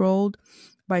controlled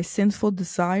by sinful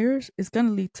desires is going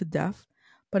to lead to death,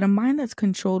 But a mind that's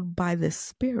controlled by the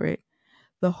Spirit,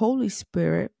 the Holy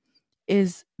Spirit,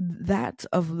 is that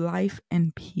of life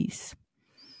and peace.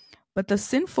 But the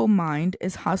sinful mind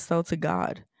is hostile to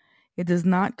God. It does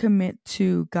not commit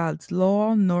to God's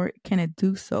law, nor can it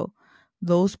do so.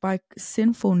 Those by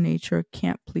sinful nature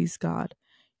can't please God.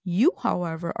 You,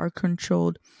 however, are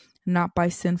controlled not by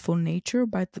sinful nature,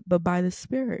 but by the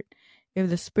Spirit. If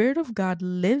the Spirit of God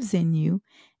lives in you,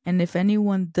 and if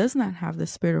anyone does not have the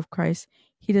Spirit of Christ,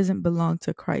 he doesn't belong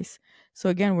to Christ. So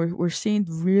again, we're seeing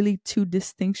really two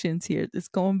distinctions here. It's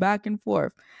going back and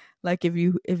forth. Like if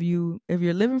you're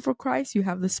living for Christ, you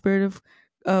have the Spirit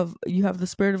of you have the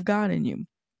Spirit of God in you.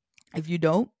 If you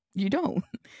don't, you don't.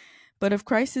 But if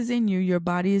Christ is in you, your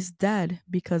body is dead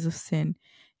because of sin,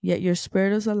 yet your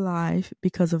spirit is alive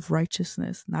because of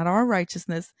righteousness. Not our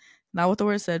righteousness, not what the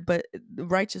word said, but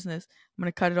righteousness. I'm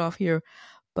going to cut it off here.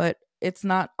 But it's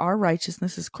not our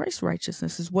righteousness, it's Christ's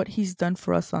righteousness, is what he's done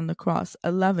for us on the cross.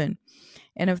 11.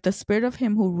 And if the Spirit of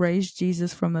him who raised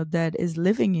Jesus from the dead is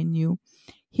living in you,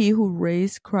 he who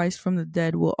raised Christ from the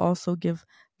dead will also give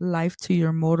life to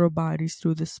your mortal bodies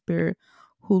through the Spirit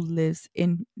who lives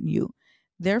in you.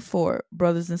 Therefore,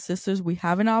 brothers and sisters, we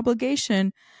have an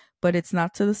obligation, but it's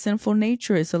not to the sinful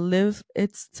nature. It's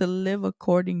to live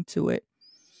according to it.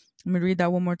 Let me read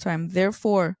that one more time.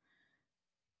 Therefore,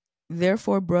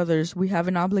 brothers, we have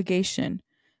an obligation,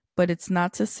 but it's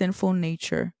not to sinful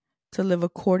nature to live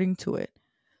according to it.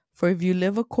 For if you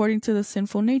live according to the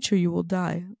sinful nature, you will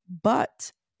die.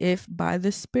 But if by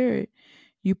the Spirit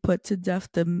you put to death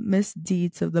the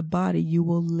misdeeds of the body, you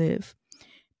will live.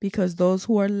 Because those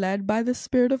who are led by the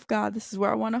Spirit of God, this is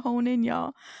where I want to hone in,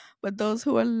 y'all. But those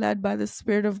who are led by the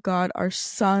Spirit of God are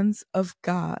sons of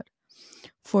God.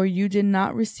 For you did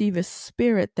not receive a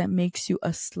spirit that makes you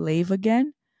a slave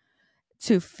again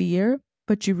to fear,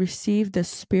 but you received the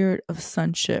spirit of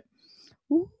sonship.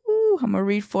 Ooh, I'm going to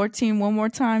read 14 one more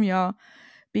time, y'all.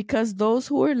 Because those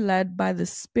who are led by the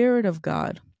Spirit of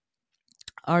God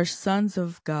are sons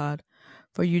of God.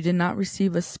 For you did not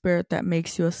receive a spirit that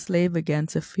makes you a slave again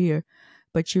to fear,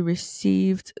 but you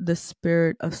received the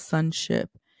spirit of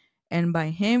sonship. And by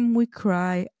him we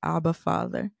cry, Abba,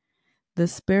 Father. The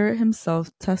Spirit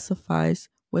himself testifies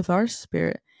with our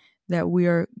spirit that we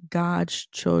are God's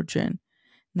children.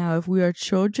 Now, if we are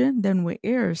children, then we're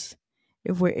heirs.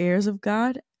 If we're heirs of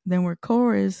God, then we're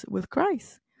co-heirs with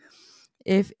Christ.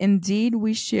 If indeed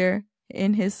we share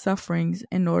in his sufferings,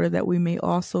 in order that we may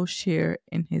also share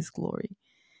in his glory.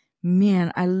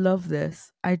 Man, I love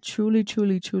this. I truly,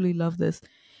 truly, truly love this,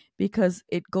 because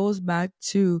it goes back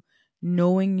to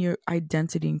knowing your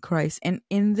identity in Christ. And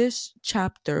in this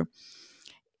chapter,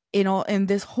 in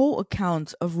this whole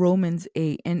account of Romans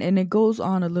 8, and it goes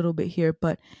on a little bit here,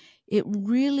 but it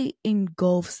really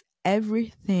engulfs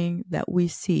everything that we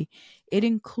see. It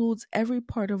includes every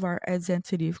part of our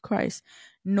identity of Christ,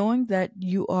 knowing that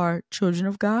you are children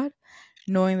of God,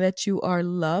 knowing that you are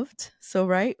loved. So,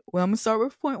 right, well, I'm gonna start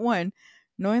with point 1,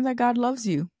 knowing that God loves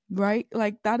you, right?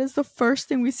 Like, that is the first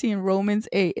thing we see in Romans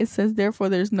 8. It says, therefore,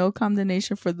 there's no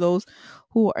condemnation for those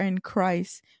who are in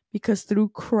Christ, because through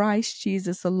Christ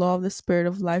Jesus, the law of the Spirit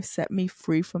of life set me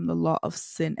free from the law of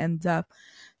sin and death.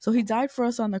 So he died for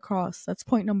us on the cross. That's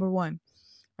point number 1,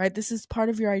 right? This is part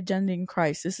of your identity in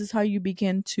Christ. This is how you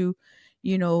begin to,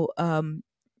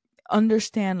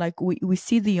 understand, like we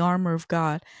see the armor of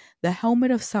God, the helmet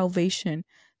of salvation.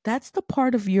 That's the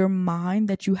part of your mind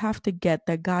that you have to get,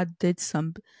 that God did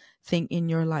something in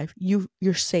your life.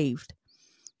 You're saved.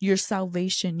 Your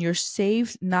salvation. You're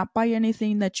saved not by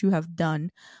anything that you have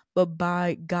done, but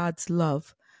by God's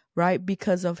love, right?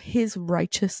 Because of his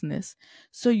righteousness.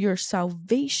 So your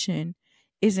salvation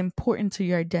is important to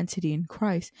your identity in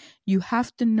Christ. You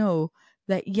have to know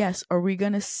that, yes, are we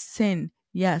going to sin?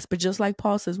 Yes, but just like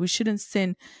Paul says, we shouldn't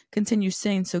continue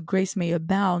sinning so grace may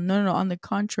abound. No. On the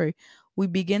contrary, we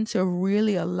begin to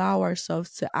really allow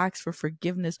ourselves to ask for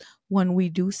forgiveness when we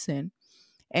do sin.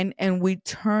 And we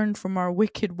turn from our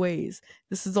wicked ways.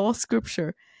 This is all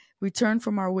scripture. We turn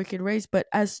from our wicked ways. But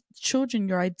as children,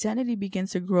 your identity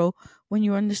begins to grow when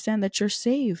you understand that you're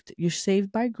saved. You're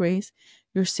saved by grace.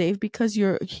 You're saved because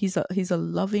he's a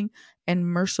loving and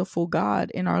merciful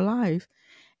God in our life.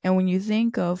 And when you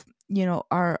think of,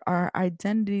 our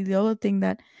identity, the other thing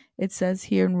that it says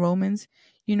here in Romans,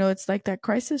 it's like that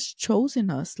Christ has chosen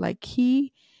us. Like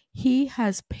he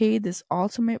has paid this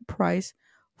ultimate price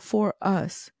for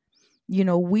us.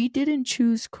 We didn't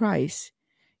choose Christ.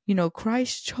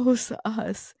 Christ chose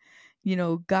us.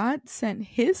 God sent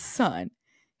his son,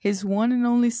 his one and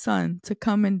only son, to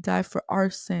come and die for our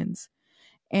sins.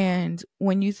 And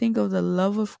when you think of the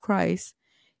love of Christ,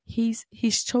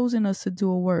 he's chosen us to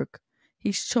do a work.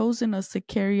 He's chosen us to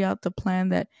carry out the plan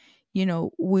that,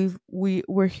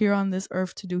 we're here on this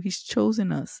earth to do. He's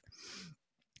chosen us.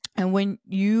 And when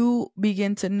you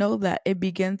begin to know that, it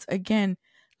begins again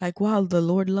like, wow, the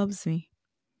Lord loves me.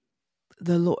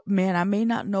 The Lord, man, I may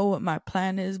not know what my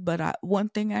plan is, but one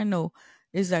thing I know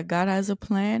is that God has a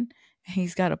plan and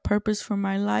He's got a purpose for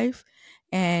my life.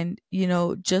 And,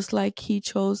 just like He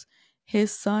chose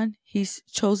His son, He's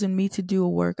chosen me to do a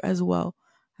work as well.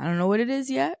 I don't know what it is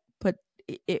yet, but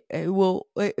may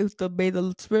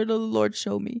the Spirit of the Lord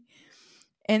show me.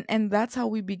 And that's how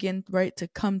we begin, right, to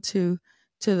come to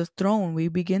the throne. We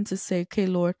begin to say, okay,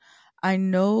 Lord, I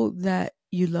know that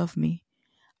you love me.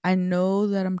 I know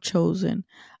that I'm chosen.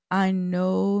 I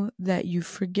know that you've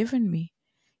forgiven me,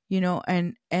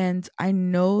 and I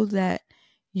know that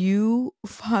you,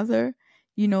 Father,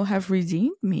 have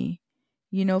redeemed me,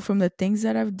 from the things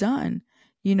that I've done.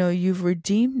 You've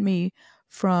redeemed me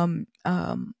from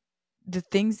the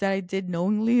things that I did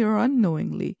knowingly or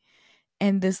unknowingly.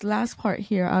 And this last part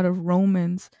here out of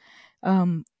Romans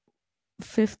um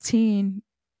 15,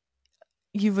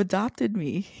 you've adopted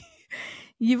me.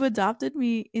 You've adopted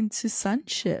me into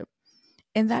sonship.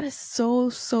 And that is so,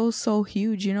 so, so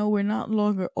huge. We're not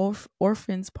longer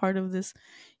orphans, part of this,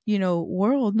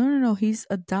 world. No, no, no. He's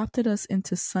adopted us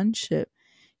into sonship.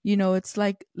 It's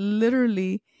like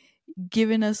literally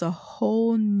giving us a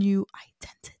whole new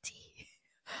identity,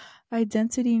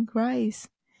 identity in Christ.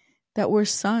 That we're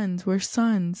sons, we're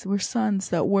sons,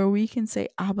 that where we can say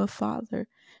Abba Father.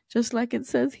 Just like it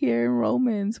says here in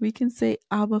Romans, we can say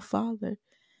Abba Father.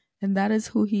 And that is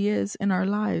who He is in our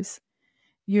lives.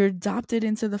 You're adopted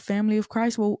into the family of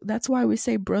Christ. Well, that's why we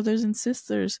say brothers and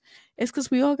sisters. It's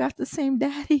because we all got the same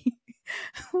daddy.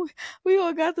 We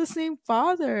all got the same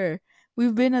father.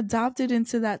 We've been adopted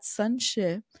into that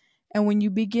sonship. And when you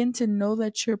begin to know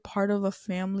that you're part of a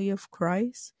family of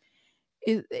Christ,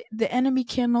 the enemy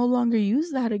can no longer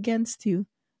use that against you.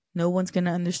 No one's going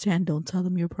to understand. Don't tell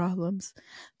them your problems.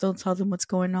 Don't tell them what's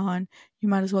going on. You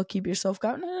might as well keep yourself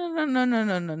going. No, no, no, no,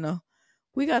 no, no, no.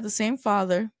 We got the same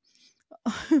father.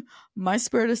 My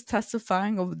spirit is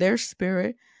testifying of their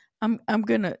spirit. I'm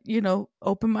gonna,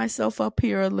 open myself up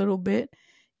here a little bit,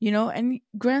 and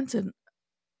granted,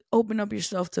 open up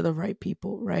yourself to the right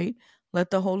people, right? Let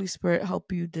the Holy Spirit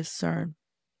help you discern.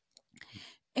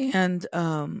 And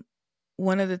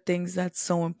one of the things that's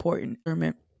so important,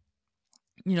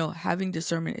 having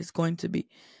discernment is going to be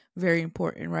very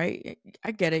important, right?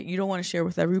 I get it. You don't want to share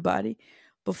with everybody,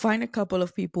 but find a couple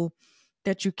of people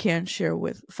that you can share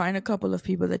with. Find a couple of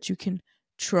people that you can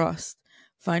trust.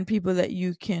 Find people that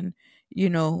you can,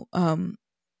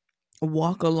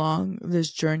 walk along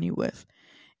this journey with.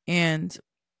 And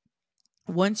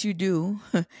once you do,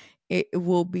 it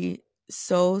will be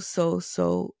so, so,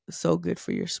 so, so good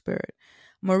for your spirit.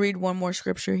 I'm going to read one more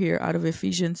scripture here out of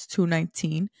Ephesians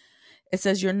 2:19. It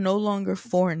says, you're no longer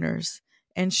foreigners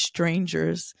and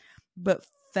strangers, but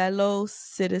fellow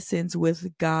citizens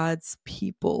with God's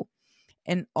people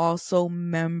and also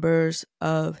members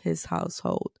of His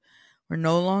household. We're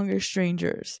no longer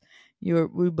strangers.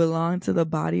 We belong to the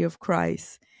body of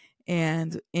Christ.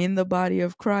 And in the body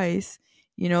of Christ,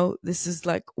 this is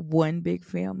like one big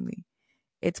family.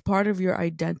 It's part of your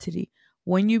identity.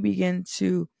 When you begin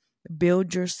to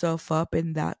build yourself up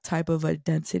in that type of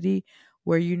identity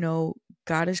where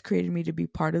God has created me to be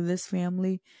part of this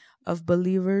family of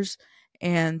believers,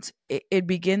 and it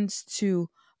begins to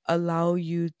allow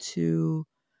you to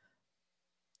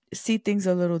see things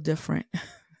a little different.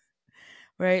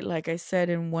 Right? Like I said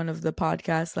in one of the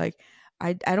podcasts, like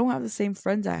I don't have the same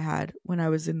friends I had when I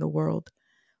was in the world.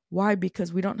 Why?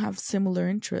 Because we don't have similar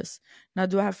interests. Now,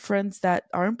 do I have friends that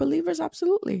aren't believers?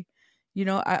 Absolutely.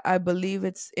 I believe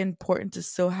it's important to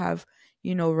still have,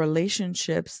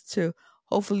 relationships to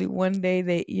hopefully one day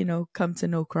they, come to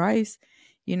know Christ.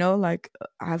 Like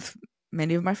I have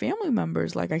many of my family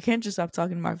members. Like I can't just stop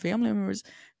talking to my family members.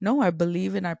 No, I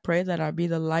believe and I pray that I be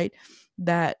the light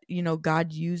that,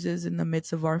 God uses in the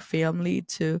midst of our family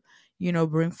to,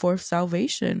 bring forth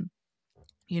salvation.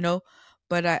 you know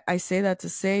but I say that to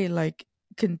say, like,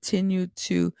 continue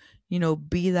to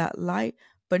be that light,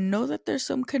 but know that there's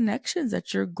some connections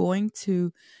that you're going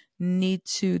to need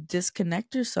to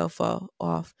disconnect yourself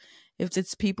off. If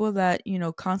it's people that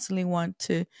constantly want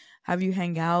to have you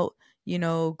hang out,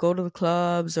 go to the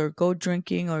clubs or go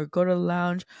drinking or go to the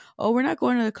lounge. Oh, we're not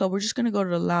going to the club, we're just going to go to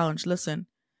the lounge. Listen,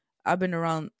 I've been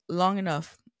around long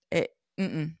enough. It's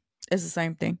the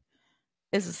same thing.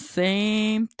 It's the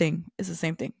same thing. It's the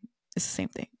same thing. It's the same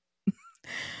thing.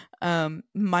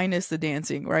 Minus the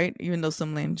dancing, right? Even though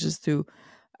some languages do.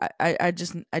 I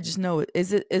just know it.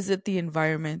 Is it the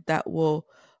environment that will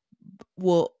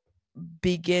will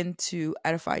begin to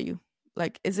edify you?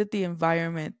 Like, is it the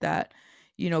environment that,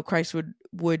 Christ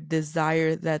would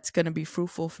desire that's going to be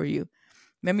fruitful for you?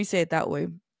 Let me say it that way.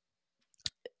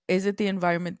 Is it the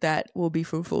environment that will be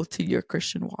fruitful to your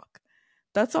Christian walk?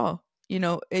 That's all.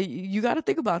 You got to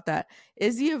think about that.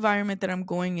 Is the environment that I'm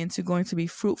going into going to be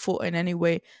fruitful in any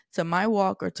way to my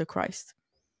walk or to Christ?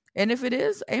 And if it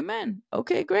is, amen.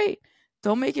 Okay, great.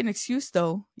 Don't make an excuse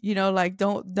though. Like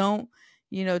don't,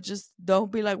 just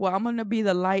don't be like, well, I'm going to be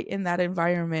the light in that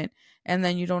environment. And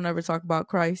then you don't ever talk about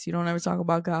Christ. You don't ever talk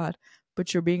about God,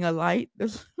 but you're being a light.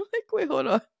 Like, wait, hold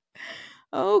on.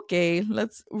 Okay,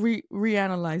 let's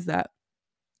reanalyze that.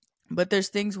 But there's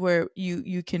things where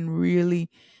you can really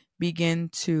begin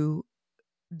to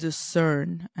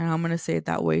discern, and I'm going to say it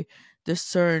that way,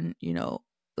 discern,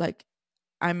 like,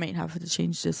 I might have to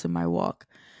change this in my walk.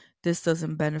 This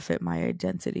doesn't benefit my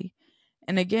identity.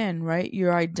 And again, right,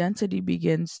 your identity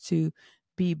begins to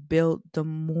be built the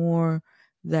more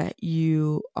that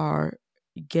you are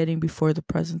getting before the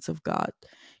presence of God.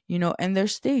 And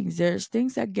there's things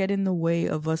that get in the way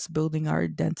of us building our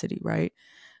identity, right?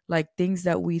 Like things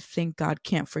that we think God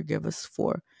can't forgive us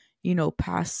for,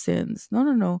 past sins. No,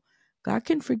 no, no. God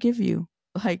can forgive you.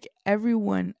 Like every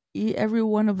one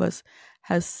of us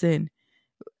has sinned.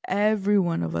 Every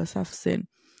one of us have sinned,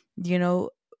 you know,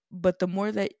 but the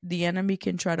more that the enemy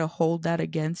can try to hold that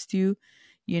against you,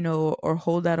 or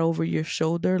hold that over your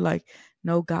shoulder, like,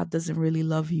 no, God doesn't really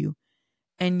love you.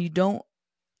 And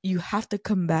you have to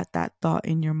combat that thought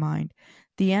in your mind.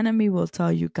 The enemy will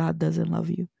tell you God doesn't love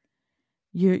you.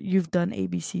 You've done A,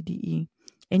 B, C, D, E,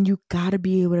 and you got to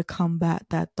be able to combat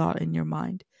that thought in your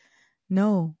mind.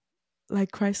 No,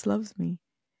 like, Christ loves me.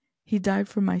 He died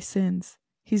for my sins.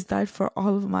 He's died for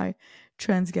all of my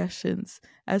transgressions,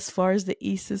 as far as the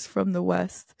east is from the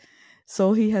west.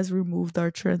 So he has removed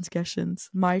our transgressions,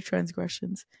 my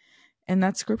transgressions. And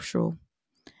that's scriptural.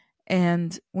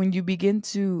 And when you begin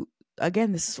to,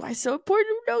 again, this is why it's so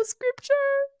important to know scripture,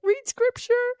 read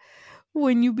scripture.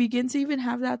 When you begin to even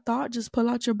have that thought, just pull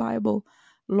out your Bible.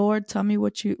 Lord, tell me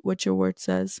what your word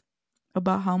says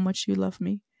about how much you love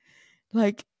me.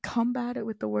 Like, combat it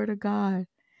with the word of God.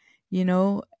 you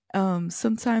know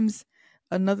Sometimes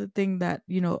another thing that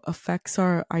affects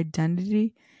our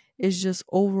identity is just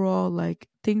overall, like,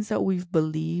 things that we've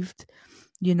believed,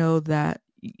 that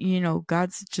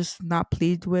God's just not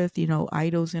pleased with,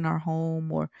 idols in our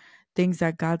home, or things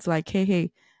that God's like,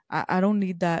 hey, I don't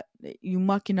need that, you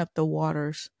mucking up the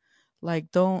waters.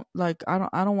 Like, don't, like, I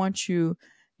don't want you,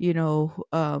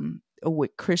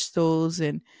 with crystals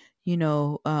and you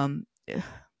know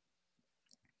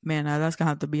man, that's gonna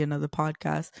have to be another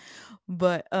podcast.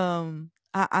 But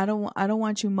I don't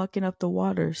want you mucking up the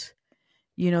waters.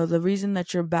 The reason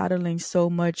that you're battling so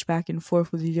much back and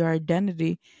forth with your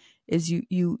identity is you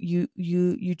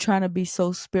trying to be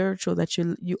so spiritual that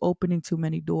you opening too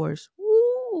many doors.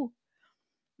 Woo!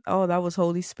 Oh, that was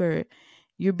Holy Spirit.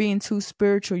 You're being too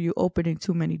spiritual, you opening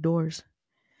too many doors.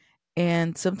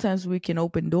 And sometimes we can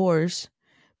open doors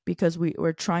because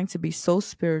we're trying to be so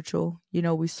spiritual.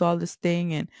 We saw this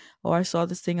thing, and I saw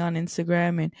this thing on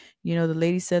Instagram, and the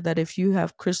lady said that if you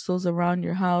have crystals around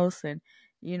your house, and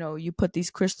you put these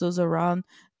crystals around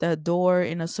the door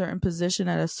in a certain position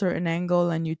at a certain angle,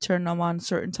 and you turn them on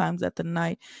certain times at the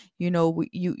night, you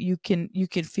can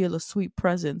feel a sweet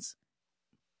presence.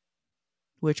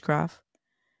 Witchcraft,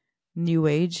 new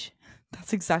age.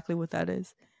 That's exactly what that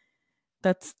is.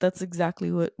 That's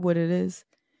exactly what it is.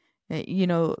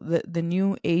 The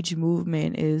new age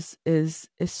movement is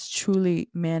truly,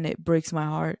 man, it breaks my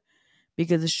heart,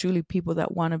 because it's truly people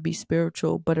that want to be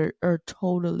spiritual but are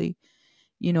totally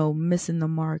missing the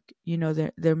mark.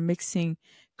 They're mixing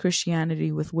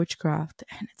Christianity with witchcraft,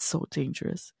 and it's so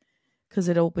dangerous, because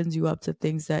it opens you up to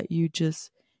things that you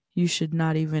should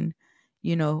not even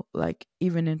like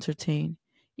even entertain.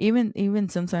 Even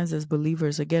sometimes as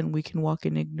believers, again, we can walk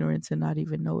in ignorance and not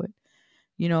even know it.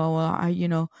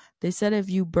 They said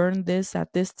if you burn this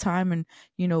at this time, and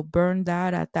burn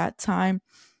that at that time,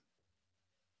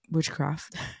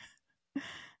 witchcraft.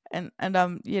 and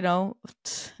I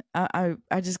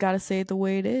just gotta say it the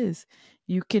way it is.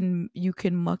 You can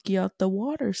mucky out the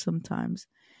water sometimes.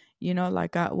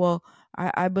 Like,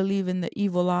 I believe in the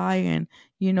evil eye, and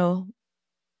do,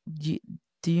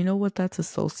 do you know what that's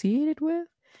associated with?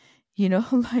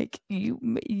 Like,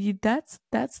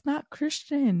 that's not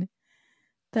Christian.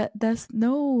 That's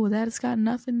no, that's got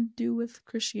nothing to do with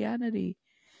Christianity.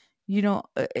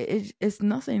 It's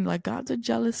nothing. Like, God's a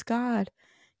jealous God.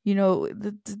 No.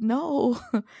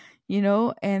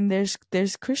 And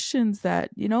there's Christians that,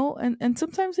 and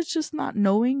sometimes it's just not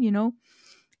knowing.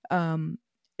 um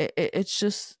it's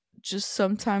just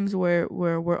sometimes where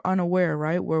we're unaware,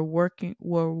 right? We're walking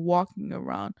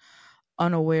around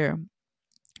unaware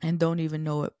and don't even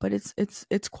know it, but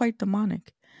it's quite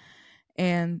demonic.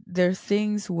 And there are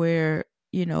things where,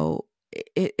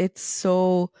 it's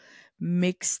so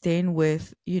mixed in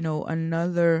with,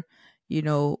 another, you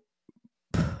know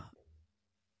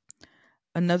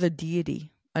another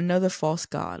deity, another false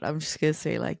god. I'm just gonna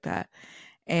say it like that.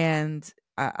 And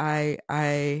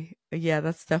yeah,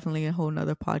 that's definitely a whole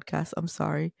nother podcast. I'm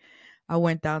sorry I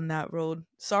went down that road.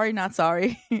 Sorry, not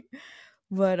sorry.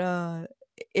 But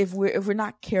if we're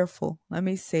not careful, let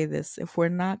me say this: if we're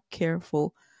not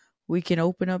careful, we can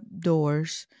open up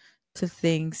doors to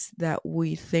things that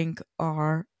we think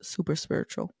are super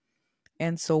spiritual.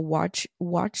 And so watch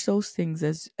those things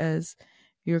as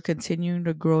you're continuing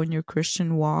to grow in your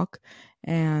Christian walk,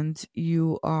 and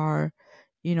you are,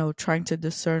 trying to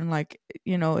discern, like,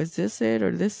 is this it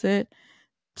or this it?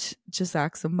 Just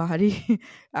ask somebody.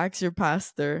 Ask your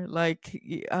pastor. Like,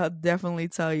 I'll definitely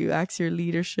tell you, ask your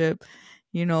leadership,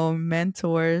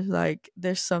 mentors. Like,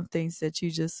 there's some things that you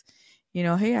just,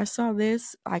 hey, I saw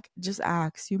this. Like, just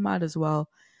ask. You might as well.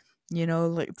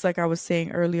 Like, it's like I was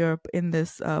saying earlier in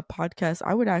this podcast,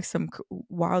 I would ask some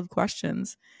wild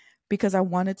questions because I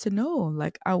wanted to know.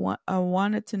 Like, I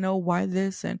wanted to know why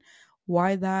this and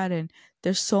why that. And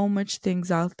there's so much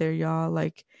things out there, y'all.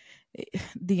 Like,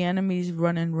 the enemy's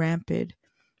running rampant,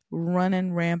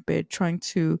 trying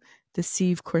to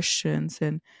deceive Christians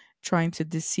and trying to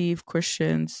deceive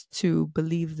Christians to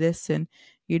believe this. And,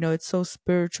 it's so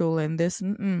spiritual and this.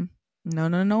 Mm-mm. No,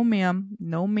 no, no, ma'am.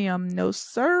 No, ma'am. No,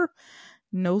 sir.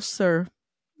 No, sir.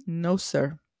 No,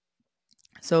 sir.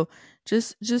 So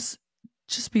just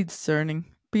be discerning.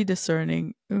 Be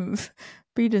discerning.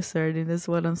 Be discerning is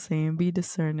what I'm saying. Be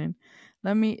discerning.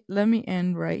 Let me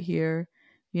end right here.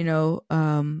 You know,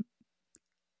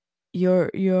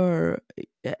 your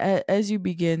as you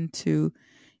begin to,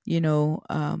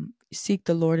 seek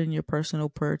the Lord in your personal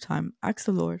prayer time, ask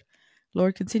the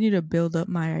Lord, continue to build up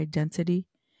my identity.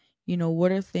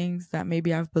 What are things that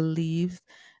maybe I've believed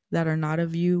that are not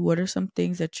of you? What are some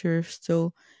things that you're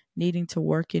still needing to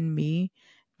work in me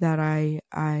that I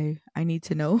need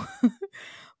to know?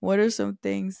 What are some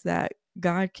things that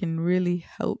God can really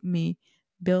help me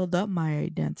build up my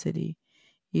identity?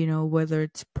 Whether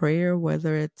it's prayer,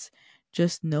 whether it's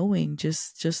just knowing,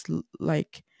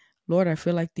 like, Lord, I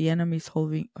feel like the enemy's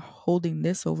holding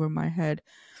this over my head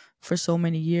for so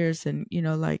many years, and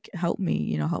like, help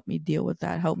me deal with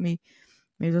that. Help me.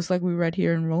 Maybe just like we read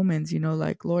here in Romans,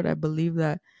 like, Lord, I believe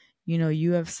that,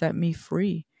 you have set me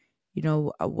free.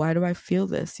 Why do I feel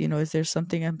this? Is there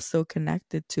something I'm still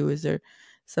connected to? Is there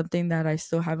something that I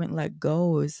still haven't let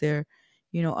go? Is there,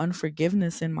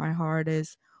 unforgiveness in my heart?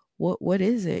 What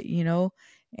is it?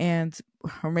 And,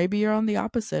 or maybe you're on the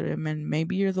opposite. I mean,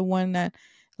 maybe you're the one that,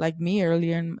 like me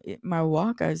earlier in my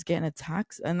walk, I was getting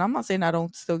attacked. And I'm not saying I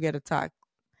don't still get attacked.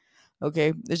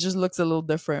 Okay. It just looks a little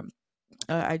different.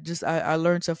 I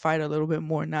learned to fight a little bit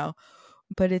more now,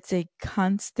 but it's a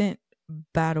constant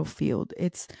battlefield.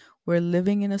 We're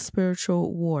living in a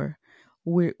spiritual war.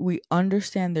 We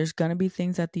understand there's going to be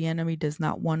things that the enemy does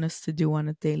not want us to do on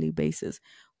a daily basis.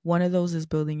 One of those is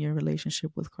building your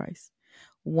relationship with Christ.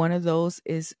 One of those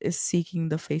is seeking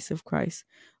the face of Christ.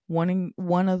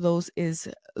 One of those is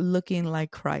looking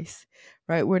like Christ,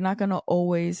 right? We're not going to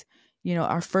always,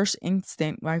 our first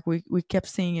instinct, like we kept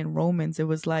seeing in Romans, it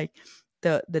was like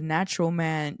the natural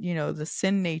man, the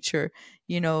sin nature,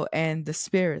 and the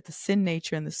spirit, the sin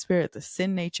nature and the spirit, the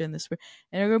sin nature and the spirit.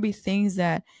 And there are going to be things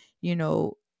that,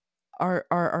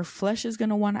 our flesh is going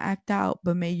to want to act out,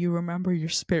 but may you remember your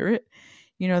spirit.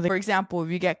 For example, if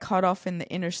you get caught off in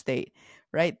the interstate,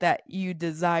 right, that you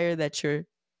desire that your,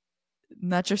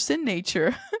 not your sin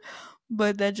nature,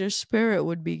 but that your spirit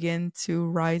would begin to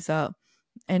rise up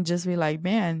and just be like,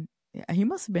 man, he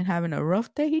must have been having a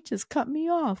rough day. He just cut me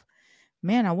off.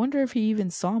 Man, I wonder if he even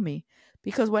saw me.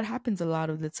 Because what happens a lot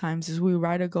of the times is we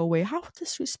rather go away. How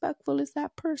disrespectful is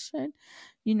that person?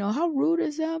 How rude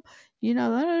is them? Da,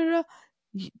 da, da.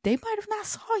 They might have not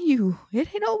saw you.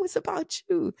 It ain't always about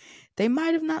you. They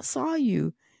might have not saw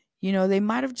you. They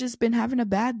might have just been having a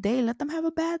bad day. Let them have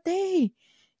a bad day.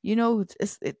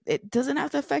 It doesn't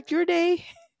have to affect your day.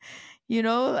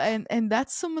 And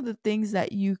that's some of the things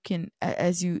that you can,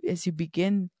 as you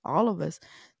begin, all of us,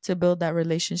 to build that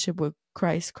relationship with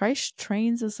Christ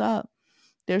trains us up.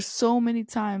 There's so many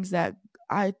times that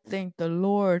I thank the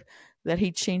Lord that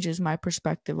he changes my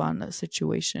perspective on the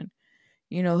situation.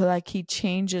 Like, he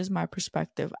changes my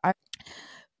perspective.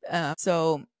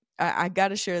 So I got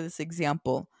to share this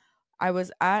example. I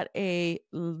was at a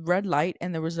red light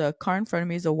and there was a car in front of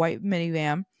me, it's a white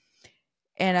minivan.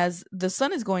 And as the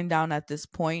sun is going down at this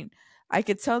point, I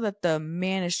could tell that the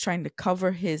man is trying to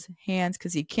cover his hands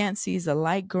because he can't see. It's a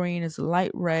light green, it's a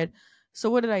light red. So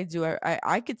what did I do?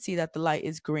 I could see that the light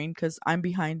is green because I'm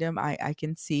behind him. I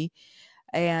can see.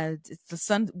 And the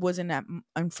sun wasn't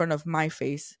in front of my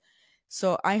face.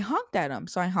 So I honked at him.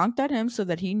 So I honked at him so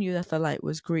that he knew that the light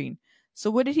was green.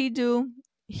 So what did he do?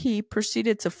 He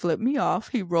proceeded to flip me off.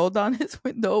 He rolled down his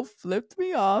window, flipped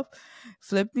me off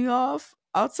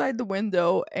outside the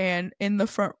window and in the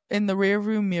front, in the rear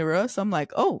view mirror. So I'm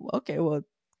like, oh, okay, well,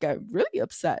 got really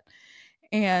upset.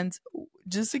 And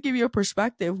just to give you a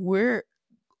perspective,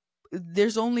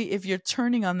 there's only, if you're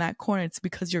turning on that corner, it's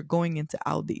because you're going into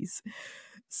Aldi's.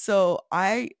 So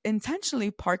I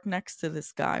intentionally parked next to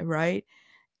this guy, right?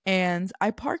 And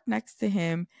I parked next to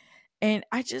him and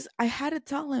I had to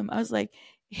tell him, I was like,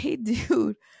 hey,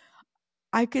 dude,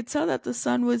 I could tell that the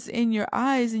sun was in your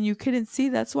eyes and you couldn't see.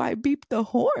 That's why I beeped the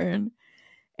horn.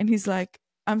 And he's like,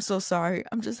 I'm so sorry.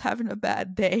 I'm just having a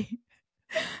bad day.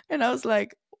 And I was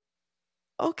like,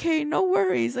 okay, no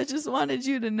worries. I just wanted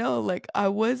you to know, like, I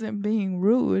wasn't being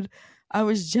rude. I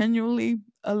was genuinely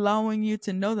allowing you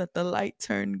to know that the light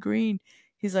turned green.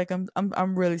 He's like,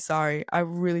 I'm really sorry. I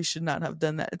really should not have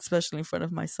done that, especially in front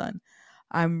of my son.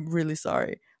 I'm really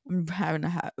sorry. I'm having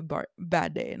a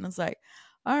bad day. And I was like,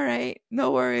 all right,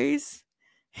 no worries.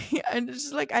 And it's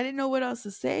just like, I didn't know what else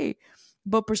to say.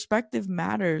 But perspective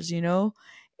matters, you know?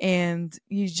 And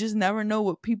you just never know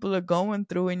what people are going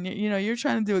through. And, you're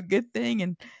trying to do a good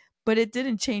thing. But it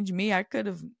didn't change me. I could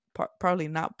have probably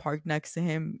not parked next to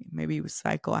him. Maybe he was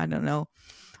psycho. I don't know.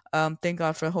 Thank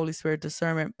God for the Holy Spirit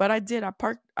discernment. But I did. I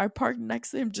parked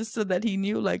next to him just so that he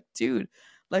knew, like, dude,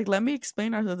 like, let me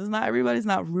explain ourselves. Everybody's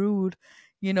not rude.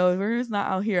 Everyone's not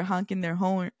out here honking their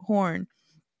horn.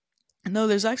 No,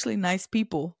 there's actually nice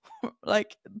people.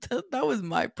 Like, that was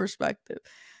my perspective.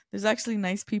 There's actually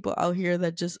nice people out here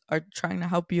that just are trying to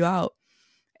help you out.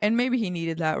 And maybe he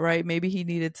needed that, right? Maybe he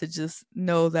needed to just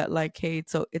know that, like, hey,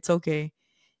 it's okay.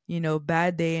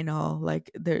 Bad day and all, like,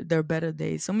 there are better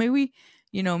days. So may we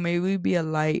be a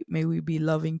light, may we be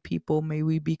loving people, may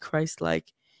we be Christ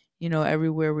like,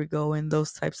 everywhere we go in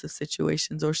those types of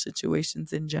situations or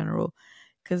situations in general.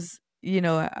 Because,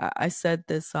 I said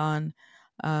this on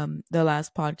the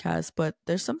last podcast, but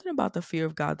there's something about the fear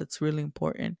of God that's really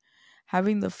important.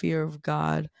 Having the fear of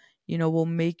God, will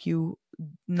make you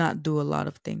not do a lot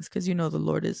of things because, the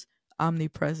Lord is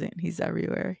omnipresent. He's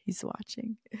everywhere. He's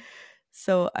watching.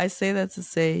 So I say that to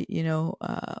say,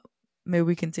 may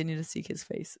we continue to seek his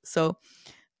face. So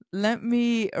let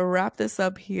me wrap this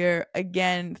up here.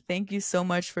 Again, thank you so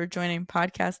much for joining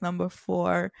podcast number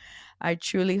 4. I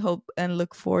truly hope and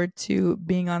look forward to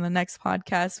being on the next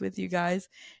podcast with you guys.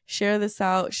 Share this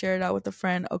out, share it out with a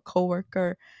friend, a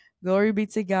coworker. Glory be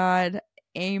to God.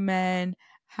 Amen.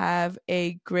 Have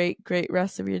a great, great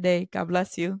rest of your day. God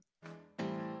bless you.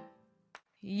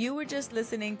 You were just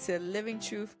listening to Living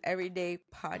Truth Everyday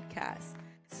Podcast.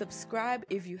 Subscribe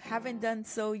if you haven't done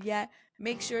so yet.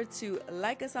 Make sure to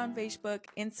like us on Facebook,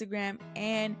 Instagram,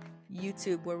 and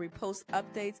YouTube, where we post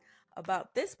updates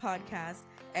about this podcast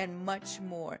and much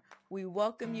more. We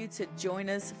welcome you to join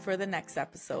us for the next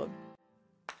episode.